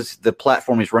 What was the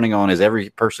platform he's running on? Is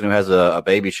every person who has a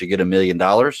baby should get $1 million?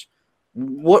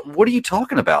 What are you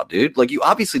talking about, dude? Like, you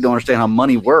obviously don't understand how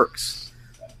money works.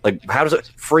 Like, how does it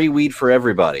free weed for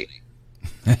everybody?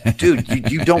 Dude,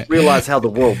 you don't realize how the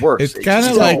world works. It's kind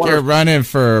of like you're running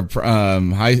for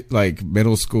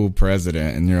middle school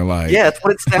president, and you're like, yeah, that's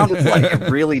what it sounded like. It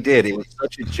really did. It was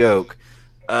such a joke.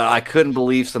 I couldn't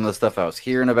believe some of the stuff I was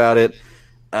hearing about it.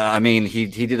 I mean, he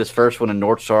did his first one in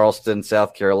North Charleston,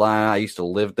 South Carolina. I used to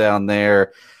live down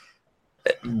there.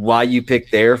 Why you pick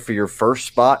there for your first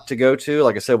spot to go to?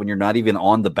 Like I said, when you're not even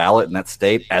on the ballot in that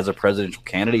state as a presidential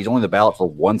candidate, he's only on the ballot for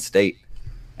one state.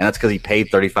 And that's because he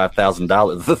paid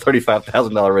 $35,000, the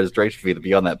 $35,000 registration fee to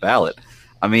be on that ballot.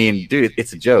 I mean, dude,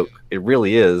 it's a joke. It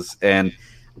really is. And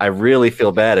I really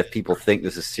feel bad if people think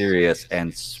this is serious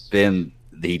and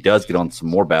he does get on some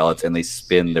more ballots and they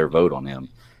spin their vote on him.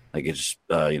 Like, it's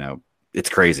just, it's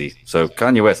crazy. So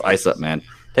Kanye West, ice up, man.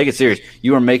 Take it serious.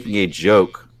 You are making a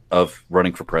joke of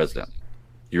running for president.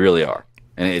 You really are.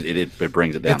 And it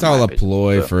brings it down. It's all a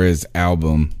ploy for his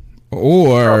album.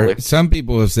 Or some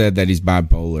people have said that he's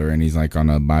bipolar and he's like on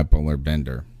a bipolar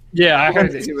bender. Yeah, I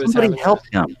heard that he was. Somebody help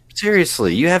him.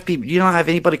 Seriously, you have people. You don't have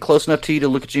anybody close enough to you to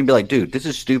look at you and be like, "Dude, this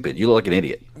is stupid. You look like an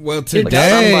idiot." Well,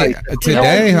 today,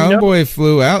 homeboy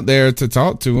flew out there to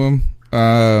talk to him.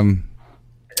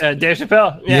 Dave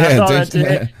Chappelle. Yeah, I saw that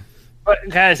today. But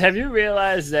guys, have you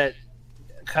realized that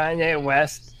Kanye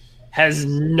West has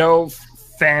no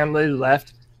family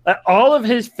left? Like, all of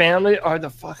his family are the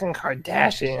fucking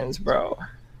Kardashians, bro.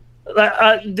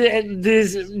 Like,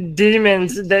 these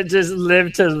demons that just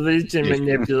live to leech and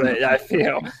manipulate. I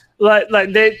feel like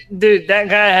that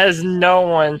guy has no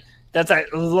one that's like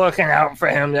looking out for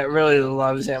him that really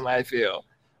loves him. I feel.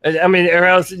 I mean, or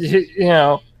else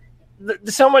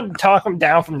someone talk him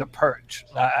down from the perch.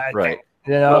 I think,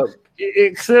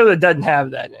 it clearly doesn't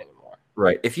have that anymore.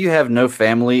 Right. If you have no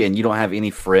family and you don't have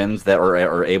any friends that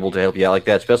are able to help you out like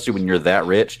that, especially when you're that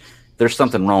rich, there's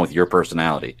something wrong with your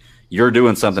personality. You're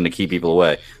doing something to keep people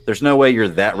away. There's no way you're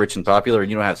that rich and popular and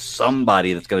you don't have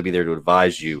somebody that's going to be there to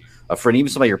advise you, a friend,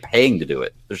 even somebody you're paying to do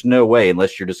it. There's no way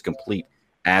unless you're just a complete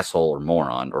asshole or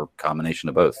moron or combination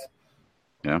of both.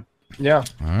 Yeah. Yeah.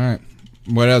 All right.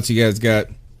 What else you guys got?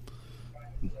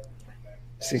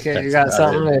 CK, you got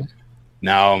something?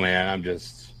 No, man. I'm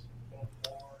just.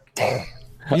 Damn.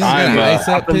 You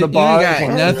got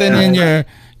nothing in your.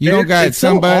 You don't got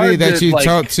somebody that you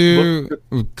talk to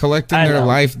collecting their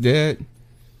life debt.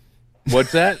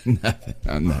 What's that? Nothing.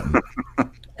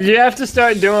 You have to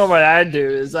start doing what I do.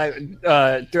 Is like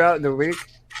throughout the week,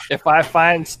 if I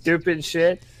find stupid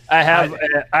shit, I have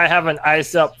an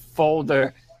ice up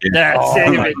folder that I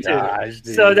save it to.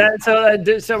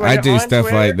 I do stuff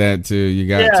Twitter, like that too. You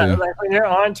got to. Like when you're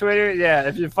on Twitter,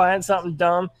 if you find something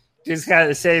dumb, you just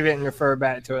gotta save it and refer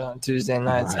back to it on Tuesday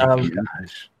nights.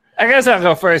 I guess I'll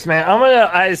go first, man. I'm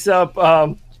gonna ice up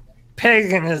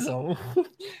paganism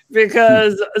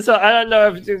because I don't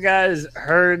know if you guys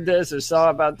heard this or saw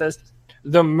about this.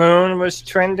 The moon was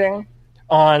trending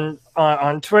on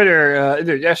Twitter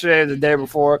either yesterday or the day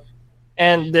before,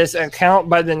 and this account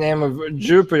by the name of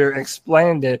Jupiter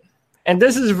explained it. And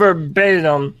this is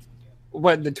verbatim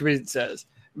what the tweet says.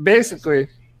 Basically,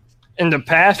 in the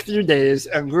past few days,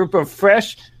 a group of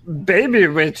fresh baby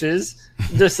witches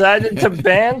decided to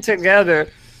band together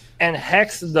and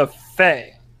hex the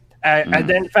Fae. I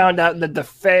then found out that the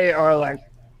Fae are like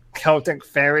Celtic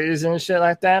fairies and shit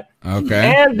like that.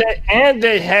 Okay. And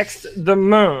they hexed the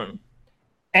moon.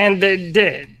 And they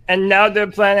did. And now they're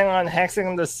planning on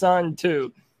hexing the sun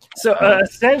too. So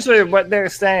essentially what they're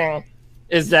saying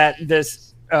is that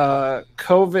this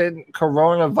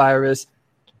coronavirus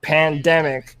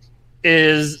pandemic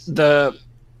is the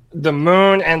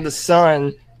moon and the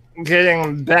sun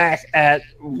getting back at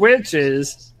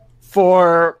witches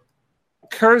for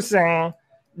cursing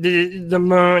the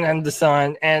moon and the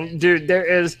sun. And dude, there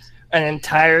is an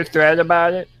entire thread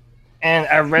about it, and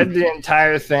I read the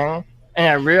entire thing, and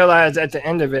I realized at the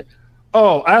end of it,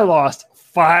 I lost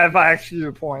 5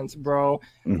 IQ points, bro.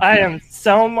 I am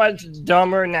so much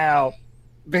dumber now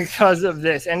because of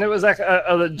this. And it was like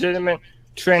a legitimate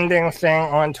trending thing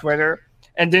on Twitter.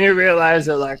 And then you realize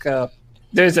that like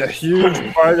there's a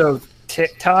huge part of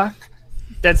TikTok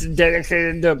that's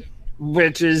dedicated to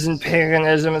witches and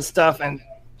paganism and stuff. And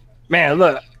man,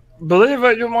 look, believe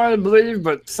what you want to believe,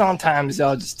 but sometimes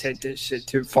y'all just take this shit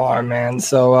too far, man.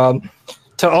 So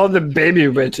to all the baby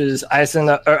witches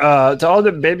to all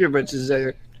the baby witches that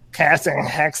are casting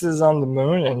hexes on the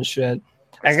moon and shit,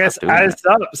 I guess ice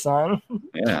up, son.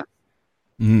 Yeah.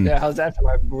 Yeah, how's that for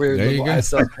my weird There you little go.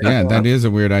 ice up? Yeah, that is a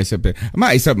weird ice up. I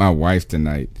might ice up my wife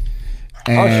tonight.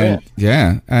 And shit.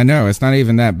 yeah, I know it's not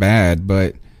even that bad,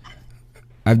 but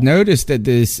I've noticed that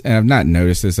this, and I've not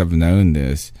noticed this, I've known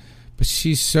this, but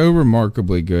she's so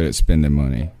remarkably good at spending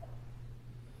money.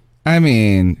 I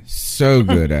mean, so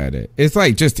good at it. It's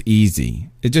like just easy.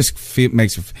 It just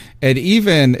makes it, and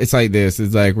even it's like this.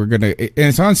 It's like and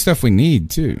it's on stuff we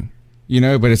need too,.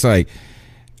 But it's like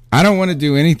I don't want to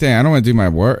do anything. I don't want to do my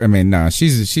work. I mean, she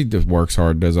just works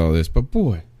hard, does all this, but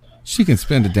boy, she can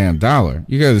spend a damn dollar.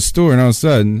 You go to the store and all of a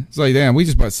sudden it's like, damn, we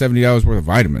just bought $70 worth of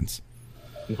vitamins.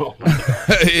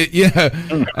 Yeah.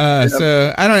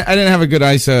 So I didn't have a good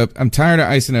ice up. I'm tired of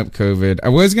icing up COVID. I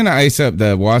was gonna ice up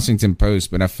the Washington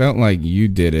Post, but I felt like you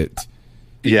did it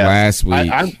last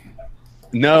week.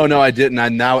 No, I didn't. I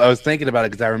was thinking about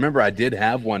it because I remember I did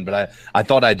have one, but I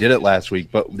thought I did it last week,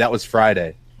 but that was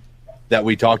Friday that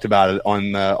we talked about it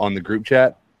on the group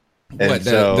chat. What,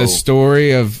 the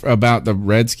story about the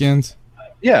Redskins?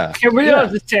 Yeah. Can we all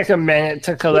just take a minute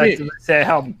to collectively say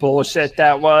how bullshit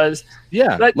that was?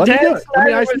 Yeah. Like, let me do it. Let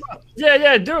me ice was,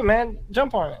 yeah, do it, man.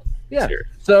 Jump on it. Yeah.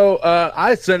 So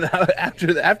I sent out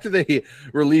after they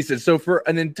released it. So for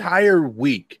an entire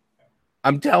week,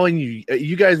 I'm telling you,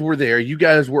 you guys were there. You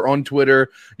guys were on Twitter.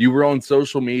 You were on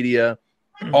social media.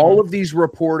 All of these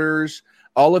reporters,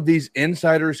 all of these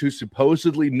insiders who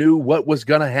supposedly knew what was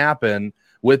going to happen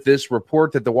with this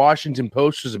report that the Washington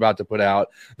Post was about to put out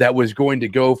that was going to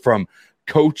go from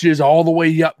coaches all the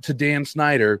way up to Dan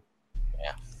Snyder,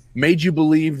 made you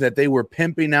believe that they were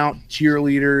pimping out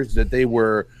cheerleaders, that they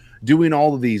were doing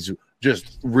all of these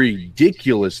just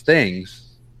ridiculous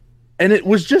things. And it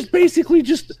was just basically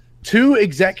just two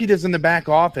executives in the back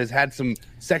office had some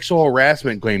sexual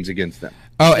harassment claims against them.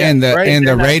 Oh, and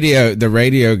the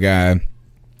radio guy,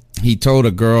 he told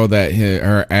a girl that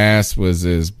her ass was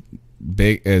as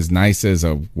big, as nice as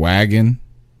a wagon,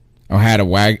 or had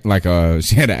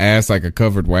she had an ass like a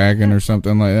covered wagon or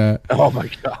something like that. Oh my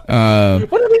god!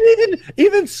 But I mean,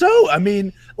 even so, I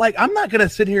mean, like, I'm not going to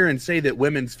sit here and say that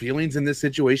women's feelings in this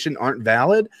situation aren't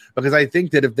valid, because I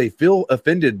think that if they feel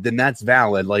offended, then that's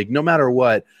valid. Like, no matter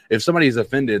what, if somebody's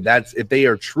offended, if they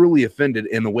are truly offended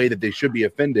in the way that they should be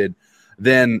offended,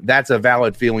 then that's a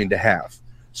valid feeling to have.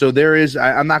 So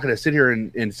I'm not going to sit here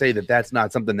and say that that's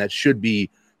not something that should be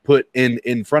put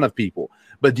in front of people.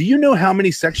 But do you know how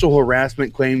many sexual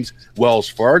harassment claims Wells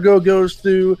Fargo goes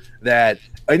through, that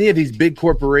any of these big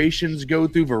corporations go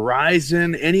through,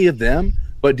 Verizon, any of them?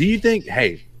 But do you think,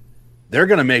 hey, they're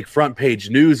going to make front page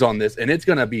news on this, and it's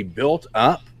going to be built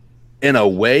up in a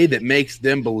way that makes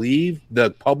them believe,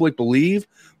 the public believe,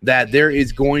 that there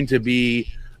is going to be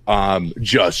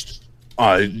just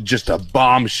a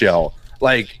bombshell?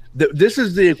 Like, this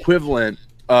is the equivalent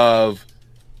of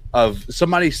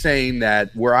somebody saying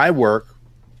that where I work,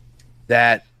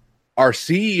 that our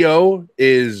CEO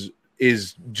is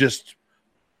just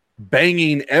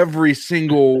banging every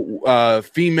single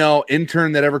female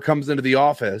intern that ever comes into the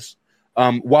office,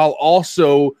 while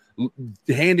also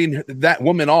handing that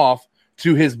woman off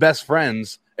to his best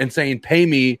friends and saying, pay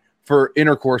me for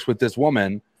intercourse with this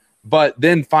woman, but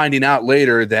then finding out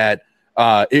later that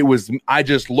I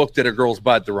just looked at a girl's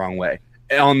butt the wrong way,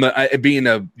 on the being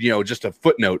just a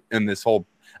footnote in this whole.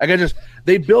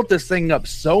 They built this thing up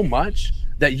so much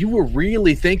that you were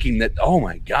really thinking that, oh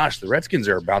my gosh, the Redskins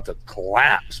are about to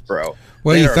collapse, bro.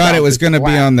 Well, you thought it was going to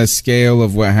be on the scale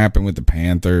of what happened with the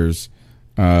Panthers.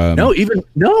 You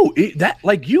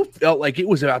felt like it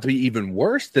was about to be even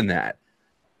worse than that.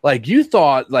 Like, you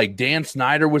thought like Dan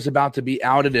Snyder was about to be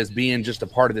outed as being just a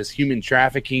part of this human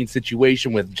trafficking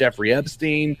situation with Jeffrey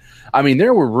Epstein. I mean,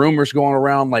 there were rumors going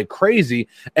around like crazy.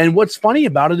 And what's funny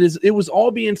about it is it was all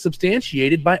being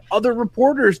substantiated by other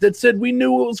reporters that said we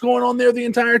knew what was going on there the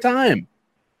entire time.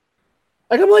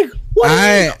 Like, I'm like, what?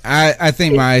 I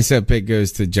think my ISEP pick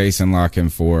goes to Jason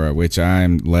LaCanfora, which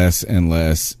I'm less and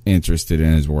less interested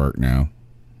in his work now.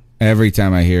 Every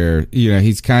time I hear,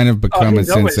 he's kind of become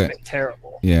he's always been terrible.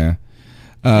 Yeah.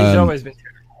 He's always been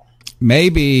terrible.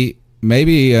 Maybe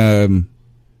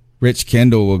Rich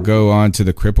Kendall will go on to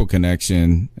the Cripple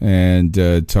Connection and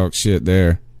talk shit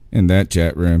there in that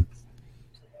chat room.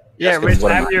 Yeah, Rich,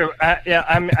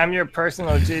 I'm your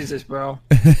personal Jesus, bro.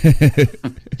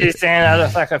 He's saying I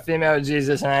look like a female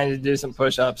Jesus and I need to do some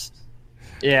push-ups.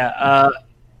 Yeah.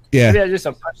 Yeah. Maybe I do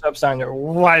some push-ups on your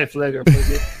wife later,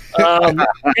 please.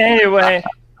 Anyway.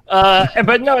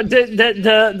 But no,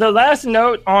 the last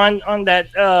note on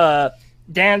that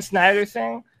Dan Snyder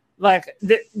thing, like,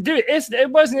 dude, it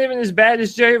wasn't even as bad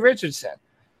as Jerry Richardson.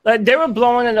 Like, they were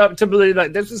blowing it up to believe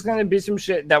like this was going to be some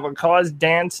shit that would cause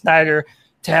Dan Snyder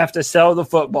to have to sell the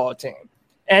football team.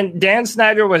 And Dan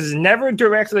Snyder was never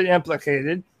directly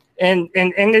implicated in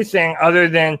anything other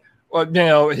than,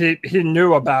 he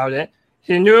knew about it.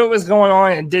 He knew it was going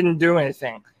on and didn't do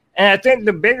anything. And I think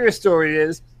the bigger story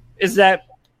is that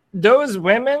those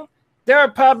women, there are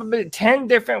probably 10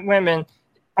 different women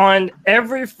on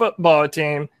every football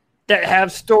team that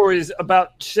have stories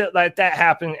about shit like that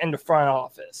happening in the front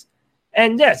office.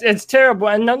 And yes, it's terrible,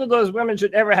 and none of those women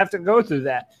should ever have to go through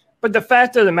that. But the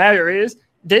fact of the matter is,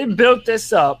 they built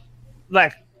this up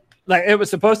like it was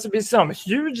supposed to be some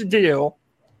huge deal,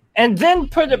 and then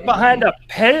put it behind a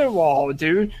paywall,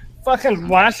 dude. Fucking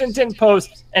Washington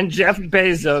Post and Jeff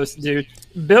Bezos, dude,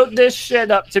 built this shit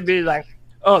up to be like,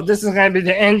 oh, this is going to be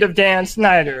the end of Dan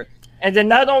Snyder. And then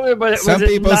not only was it some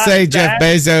people say Jeff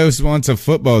Bezos wants a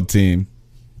football team.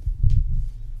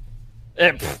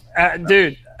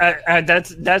 Dude,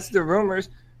 that's the rumors.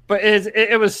 But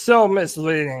it was so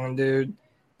misleading, dude.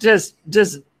 Just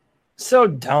so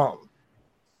dumb.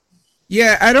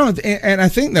 Yeah, I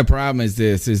think the problem is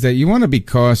that you want to be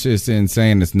cautious in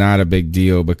saying it's not a big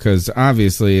deal, because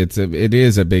obviously it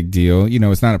is a big deal.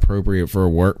 It's not appropriate for a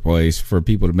workplace for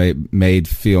people to be made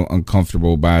feel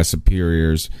uncomfortable by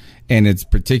superiors, and it's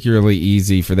particularly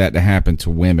easy for that to happen to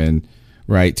women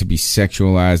right? To be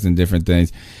sexualized and different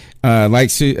things.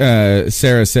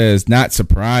 Sarah says, not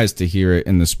surprised to hear it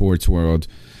in the sports world.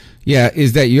 Yeah,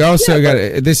 is that you also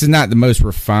got, this is not the most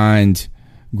refined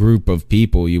group of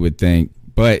people you would think,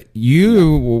 but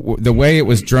the way it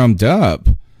was drummed up,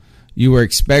 you were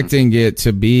expecting it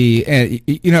to be, and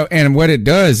and what it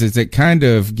does is it kind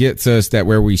of gets us that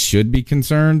where we should be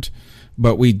concerned,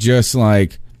 but we just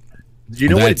like, you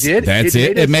know what it did? That's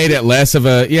it. It made it less of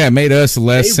a, it made us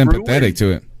less sympathetic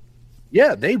to it.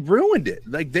 Yeah, they ruined it.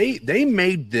 Like they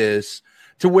made this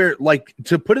to where, like,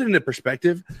 to put it into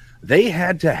perspective, they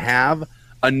had to have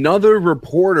another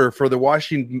reporter for the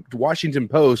Washington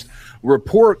Post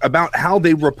report about how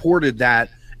they reported that,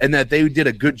 and that they did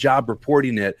a good job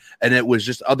reporting it, and it was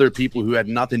just other people who had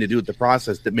nothing to do with the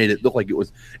process that made it look like it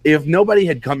was. If nobody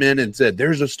had come in and said,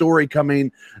 there's a story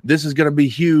coming, this is going to be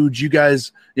huge, you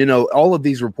guys, all of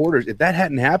these reporters, if that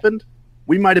hadn't happened,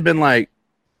 we might have been like,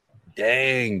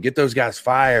 dang, get those guys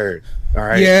fired. All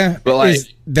right. Yeah. But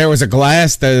there was a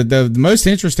glass. The most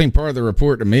interesting part of the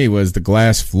report to me was the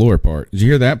glass floor part. Did you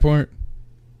hear that part?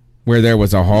 Where there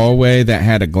was a hallway that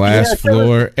had a glass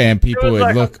floor, and people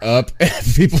would look up at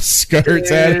people's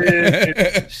skirts at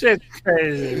it. Shit's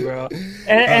crazy, bro.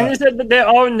 And they said that they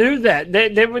all knew that.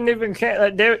 They wouldn't even care.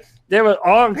 Like, they would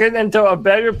all get into a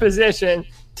better position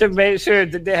to make sure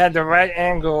that they had the right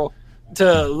angle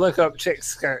to look up chicks'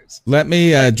 skirts. Let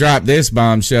me drop this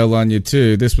bombshell on you,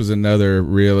 too. This was another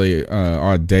really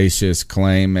audacious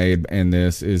claim made in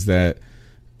this, is that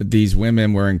these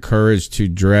women were encouraged to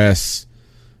dress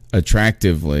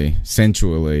attractively,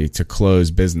 sensually, to close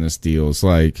business deals,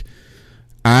 like,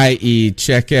 i.e.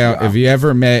 check out. Have you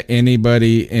ever met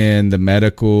anybody in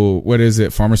the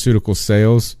pharmaceutical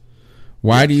sales?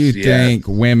 Why do you think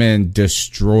women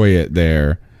destroy it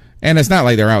there? And it's not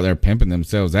like they're out there pimping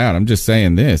themselves out. I'm just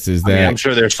saying this is that I'm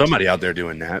sure there's somebody out there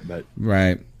doing that, but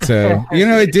right. So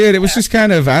it did. It was just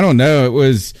kind of, I don't know. It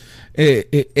was.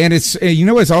 And it's,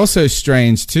 what's also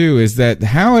strange too is that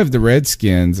how have the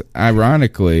Redskins,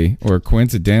 ironically or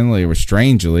coincidentally or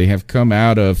strangely, have come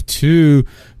out of two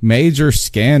major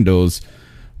scandals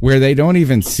where they don't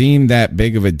even seem that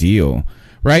big of a deal,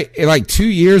 right? Like 2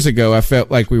 years ago, I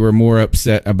felt like we were more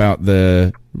upset about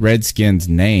the Redskins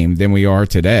name than we are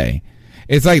today.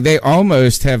 It's like they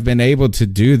almost have been able to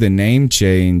do the name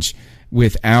change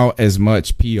without as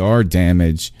much PR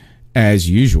damage as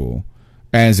usual.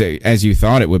 As you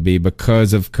thought it would be,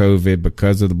 because of COVID,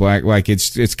 because of the black, like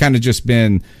it's kind of just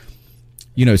been,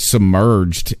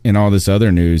 submerged in all this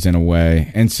other news in a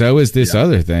way. And so is this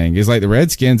other thing. It's like the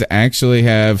Redskins actually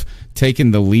have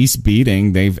taken the least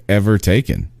beating they've ever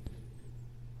taken.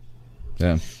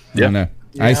 So I don't know.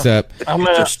 Ice up. I'm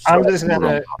just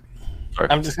gonna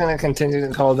continue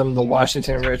to call them the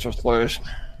Washington Rachel Flourish.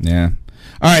 Yeah.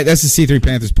 All right, that's the C3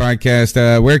 Panthers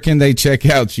podcast. Where can they check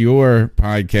out your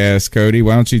podcast, Cody?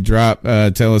 Why don't you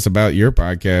tell us about your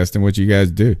podcast and what you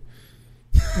guys do?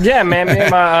 Yeah, man.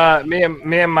 Me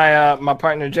and my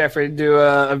partner Jeffrey do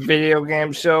a video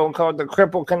game show called the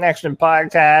Cripple Connection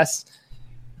Podcast.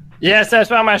 Yes,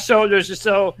 that's why my shoulders are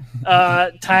so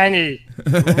tiny,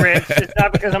 Rich. It's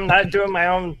not because I'm not doing my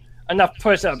own enough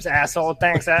push-ups, asshole.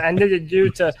 Thanks. I needed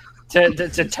you to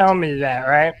tell me that,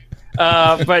 right?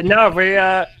 But no,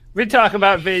 we talk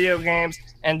about video games,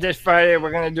 and this Friday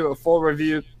we're gonna do a full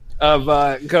review of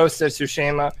Ghost of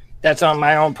Tsushima. That's on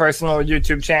my own personal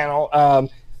YouTube channel,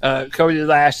 Cody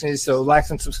Lashley. So like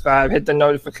and subscribe, hit the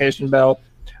notification bell.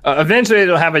 Eventually,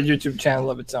 it'll have a YouTube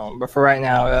channel of its own, but for right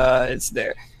now, it's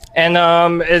there. And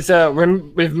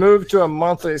we've moved to a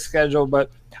monthly schedule,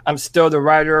 but I'm still the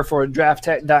writer for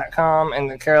DraftTech.com and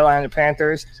the Carolina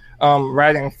Panthers,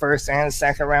 writing first and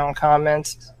second round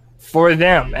comments for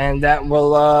them, and that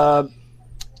will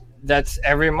that's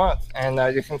every month.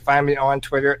 And you can find me on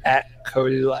Twitter at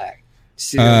Cody Lack,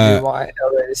 CodyLac.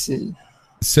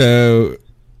 So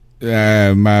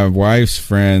my wife's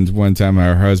friends, one time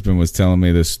her husband was telling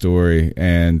me this story,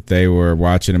 and they were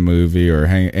watching a movie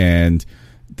and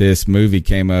this movie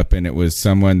came up, and it was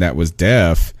someone that was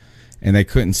deaf and they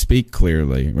couldn't speak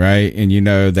clearly, right? And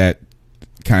that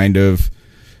kind of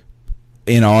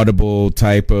inaudible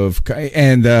type of,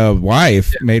 and the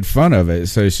wife made fun of it.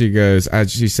 So she goes,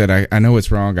 she said, I know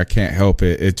it's wrong, I can't help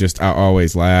it, it just, I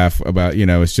always laugh about,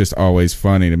 it's just always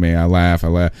funny to me, I laugh.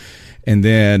 And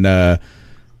then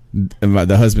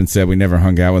the husband said we never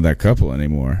hung out with that couple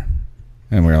anymore,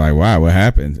 and we were like, wow, what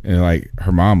happened? And like,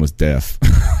 her mom was deaf.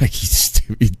 Like, you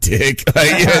stupid dick.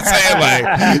 Like, you know what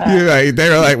I'm saying? Like, they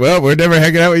were like, well, we're never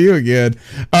hanging out with you again.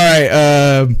 All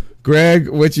right, Greg,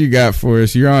 what you got for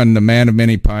us? You're on the Man of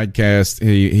Many podcast.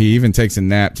 He even takes a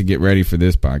nap to get ready for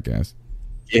this podcast.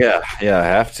 Yeah, I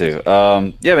have to.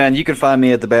 Yeah, man, you can find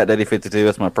me at the Bat Daddy 52.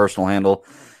 That's my personal handle.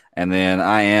 And then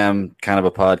I am kind of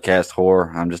a podcast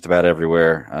whore. I'm just about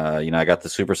everywhere. I got the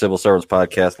Super Civil Servants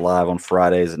podcast live on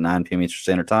Fridays at 9 p.m. Eastern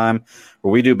Standard Time,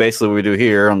 where we do basically what we do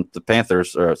here on the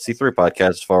Panthers or C3 podcast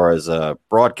as far as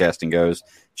broadcasting goes.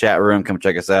 Chat room, come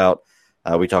check us out.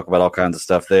 We talk about all kinds of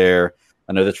stuff there.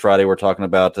 I know this Friday we're talking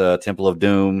about Temple of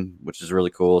Doom, which is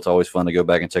really cool. It's always fun to go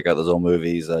back and check out those old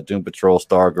movies. Doom Patrol,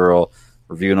 Stargirl,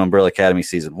 reviewing Umbrella Academy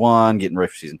Season 1, getting ready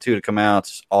for Season 2 to come out.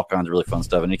 Just all kinds of really fun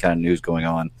stuff, any kind of news going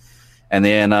on. And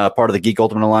then part of the Geek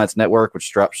Ultimate Alliance Network, which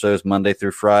drops shows Monday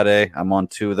through Friday. I'm on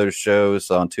 2 of those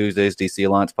shows. On Tuesdays, DC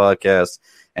Alliance Podcast,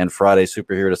 and Friday,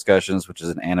 Superhero Discussions, which is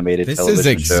an animated television show. This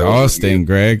is exhausting,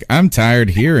 Greg. I'm tired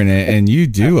hearing it, and you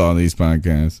do all these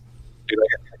podcasts. Dude,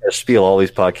 I spiel all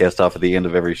these podcasts off at the end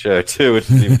of every show, too, which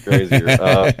is even crazier.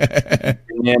 And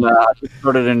then I just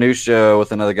started a new show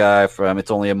with another guy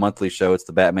it's only a monthly show. It's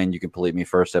the Batman You Complete Me.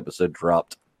 First episode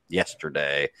dropped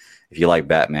yesterday. If you like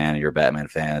Batman and you're a Batman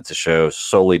fan, it's a show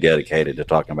solely dedicated to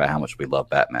talking about how much we love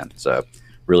Batman. So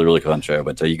really, really fun show.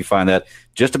 But you can find that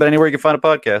just about anywhere you can find a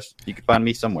podcast. You can find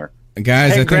me somewhere.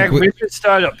 Guys, hey, I Greg, think we should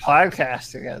start a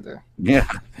podcast together. Yeah,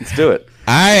 let's do it.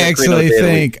 I actually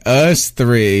think us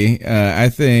three, I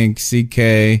think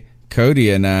CK,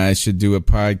 Cody, and I should do a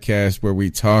podcast where we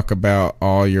talk about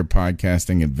all your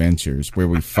podcasting adventures, where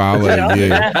we follow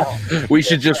you. We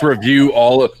should just review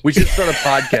we should start a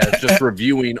podcast just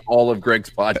reviewing all of Greg's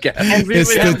podcasts.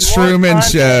 It's the Truman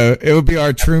Show. It would be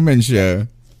our Truman Show.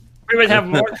 We would have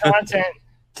more content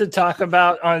to talk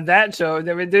about on that show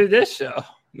than we do this show.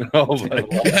 Oh my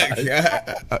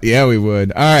God. Yeah, we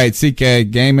would. All right, CK,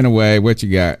 gaming away. What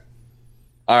you got?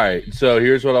 All right, so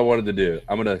here's what I wanted to do.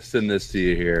 I'm going to send this to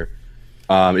you here,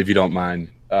 if you don't mind.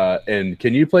 And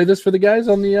can you play this for the guys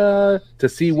on the to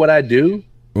see what I do?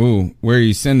 Ooh, where are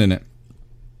you sending it?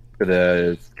 For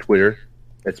the Twitter.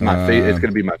 It's my it's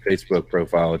going to be my Facebook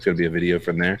profile. It's going to be a video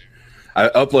from there. I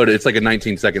uploaded. It's like a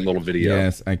 19-second little video.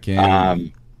 Yes, I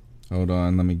can. Hold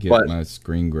on, let me get my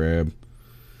screen grab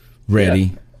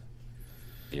ready.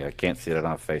 Yeah, I can't see it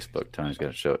on Facebook. Tony's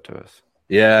going to show it to us.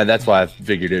 Yeah, that's why I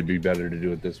figured it'd be better to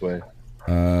do it this way.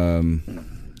 All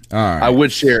right. I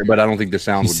would share it, but I don't think the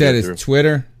sound would said go it's through.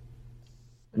 Twitter?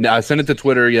 No, I sent it to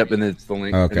Twitter, and it's the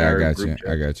link. Okay, I got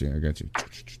you. Let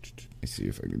me see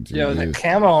if I can do Yo, the this.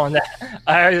 camo on that.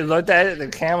 I already looked at it. The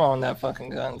camo on that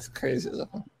fucking gun is crazy.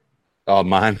 Oh,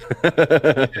 mine.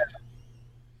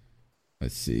 Let's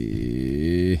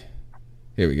see.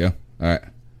 Here we go. All right.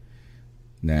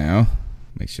 Now,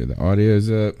 make sure the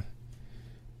audio's up.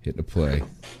 Hit the play.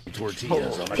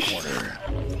 Tortillas on the corner.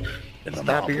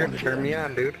 Stop, you're gonna turn me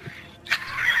on, dude.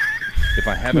 If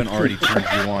I haven't already turned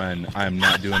you on, I'm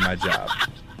not doing my job.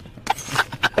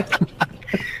 That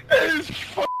is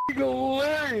fucking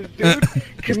hilarious, dude.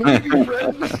 Can we be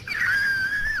friends?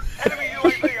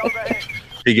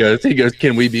 He goes,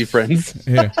 can we be friends?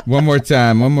 Here, one more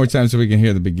time so we can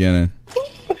hear the beginning.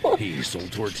 He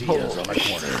sold tortillas on the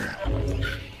corner.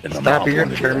 Stop, you're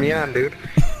gonna turn me on, dude.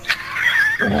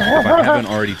 If I haven't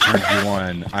already turned you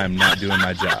on, I'm not doing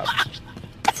my job.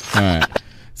 All right.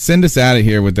 Send us out of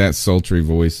here with that sultry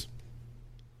voice.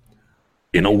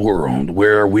 In a world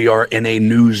where we are in a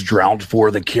news drought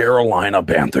for the Carolina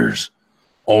Panthers,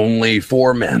 only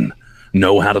 4 men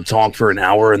know how to talk for an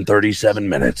hour and 37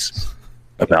 minutes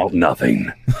about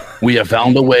nothing. We have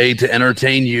found a way to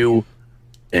entertain you,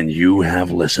 and you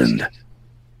have listened.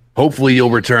 Hopefully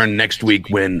you'll return next week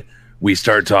when we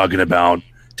start talking about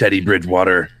Teddy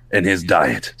Bridgewater and his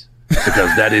diet,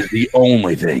 because that is the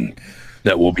only thing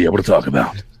that we'll be able to talk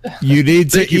about. You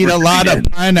need to eat a lot of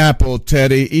pineapple,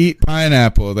 Teddy. Eat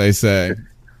pineapple, they say.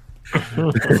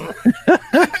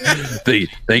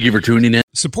 Thank you for tuning in.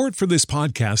 Support for this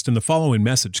podcast and the following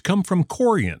message come from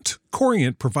Corient.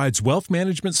 Corient provides wealth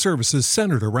management services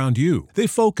centered around you. They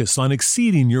focus on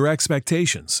exceeding your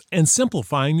expectations and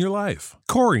simplifying your life.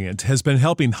 Corient has been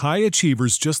helping high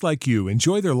achievers just like you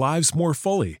enjoy their lives more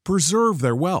fully, preserve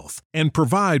their wealth, and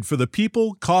provide for the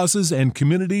people, causes, and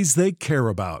communities they care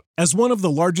about. As one of the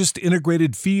largest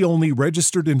integrated fee-only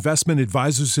registered investment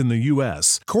advisors in the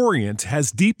U.S., Corient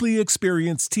has deeply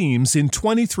experienced teams in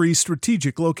 23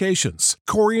 strategic locations.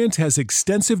 Corient has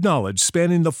extensive knowledge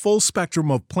spanning the full spectrum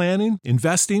of planning,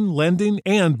 investing, lending,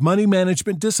 and money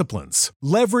management disciplines.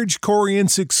 Leverage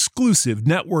Corient's exclusive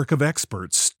network of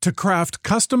experts to craft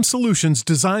custom solutions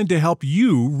designed to help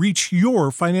you reach your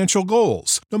financial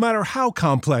goals, no matter how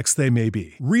complex they may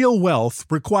be. Real wealth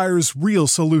requires real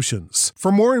solutions.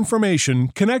 For more information,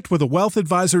 connect with a wealth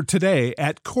advisor today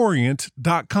at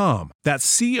Corient.com.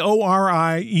 That's Corient.com.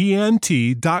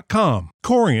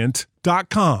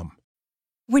 Corient.com.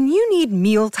 When you need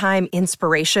mealtime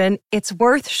inspiration, it's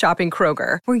worth shopping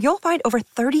Kroger, where you'll find over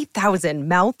 30,000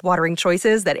 mouth-watering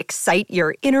choices that excite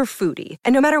your inner foodie.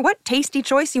 And no matter what tasty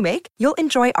choice you make, you'll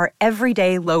enjoy our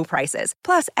everyday low prices,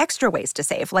 plus extra ways to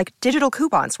save, like digital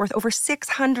coupons worth over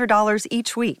 $600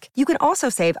 each week. You can also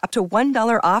save up to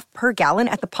 $1 off per gallon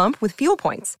at the pump with fuel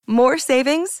points. More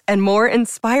savings and more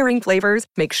inspiring flavors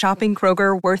make shopping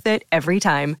Kroger worth it every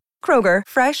time. Kroger,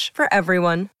 fresh for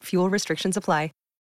everyone. Fuel restrictions apply.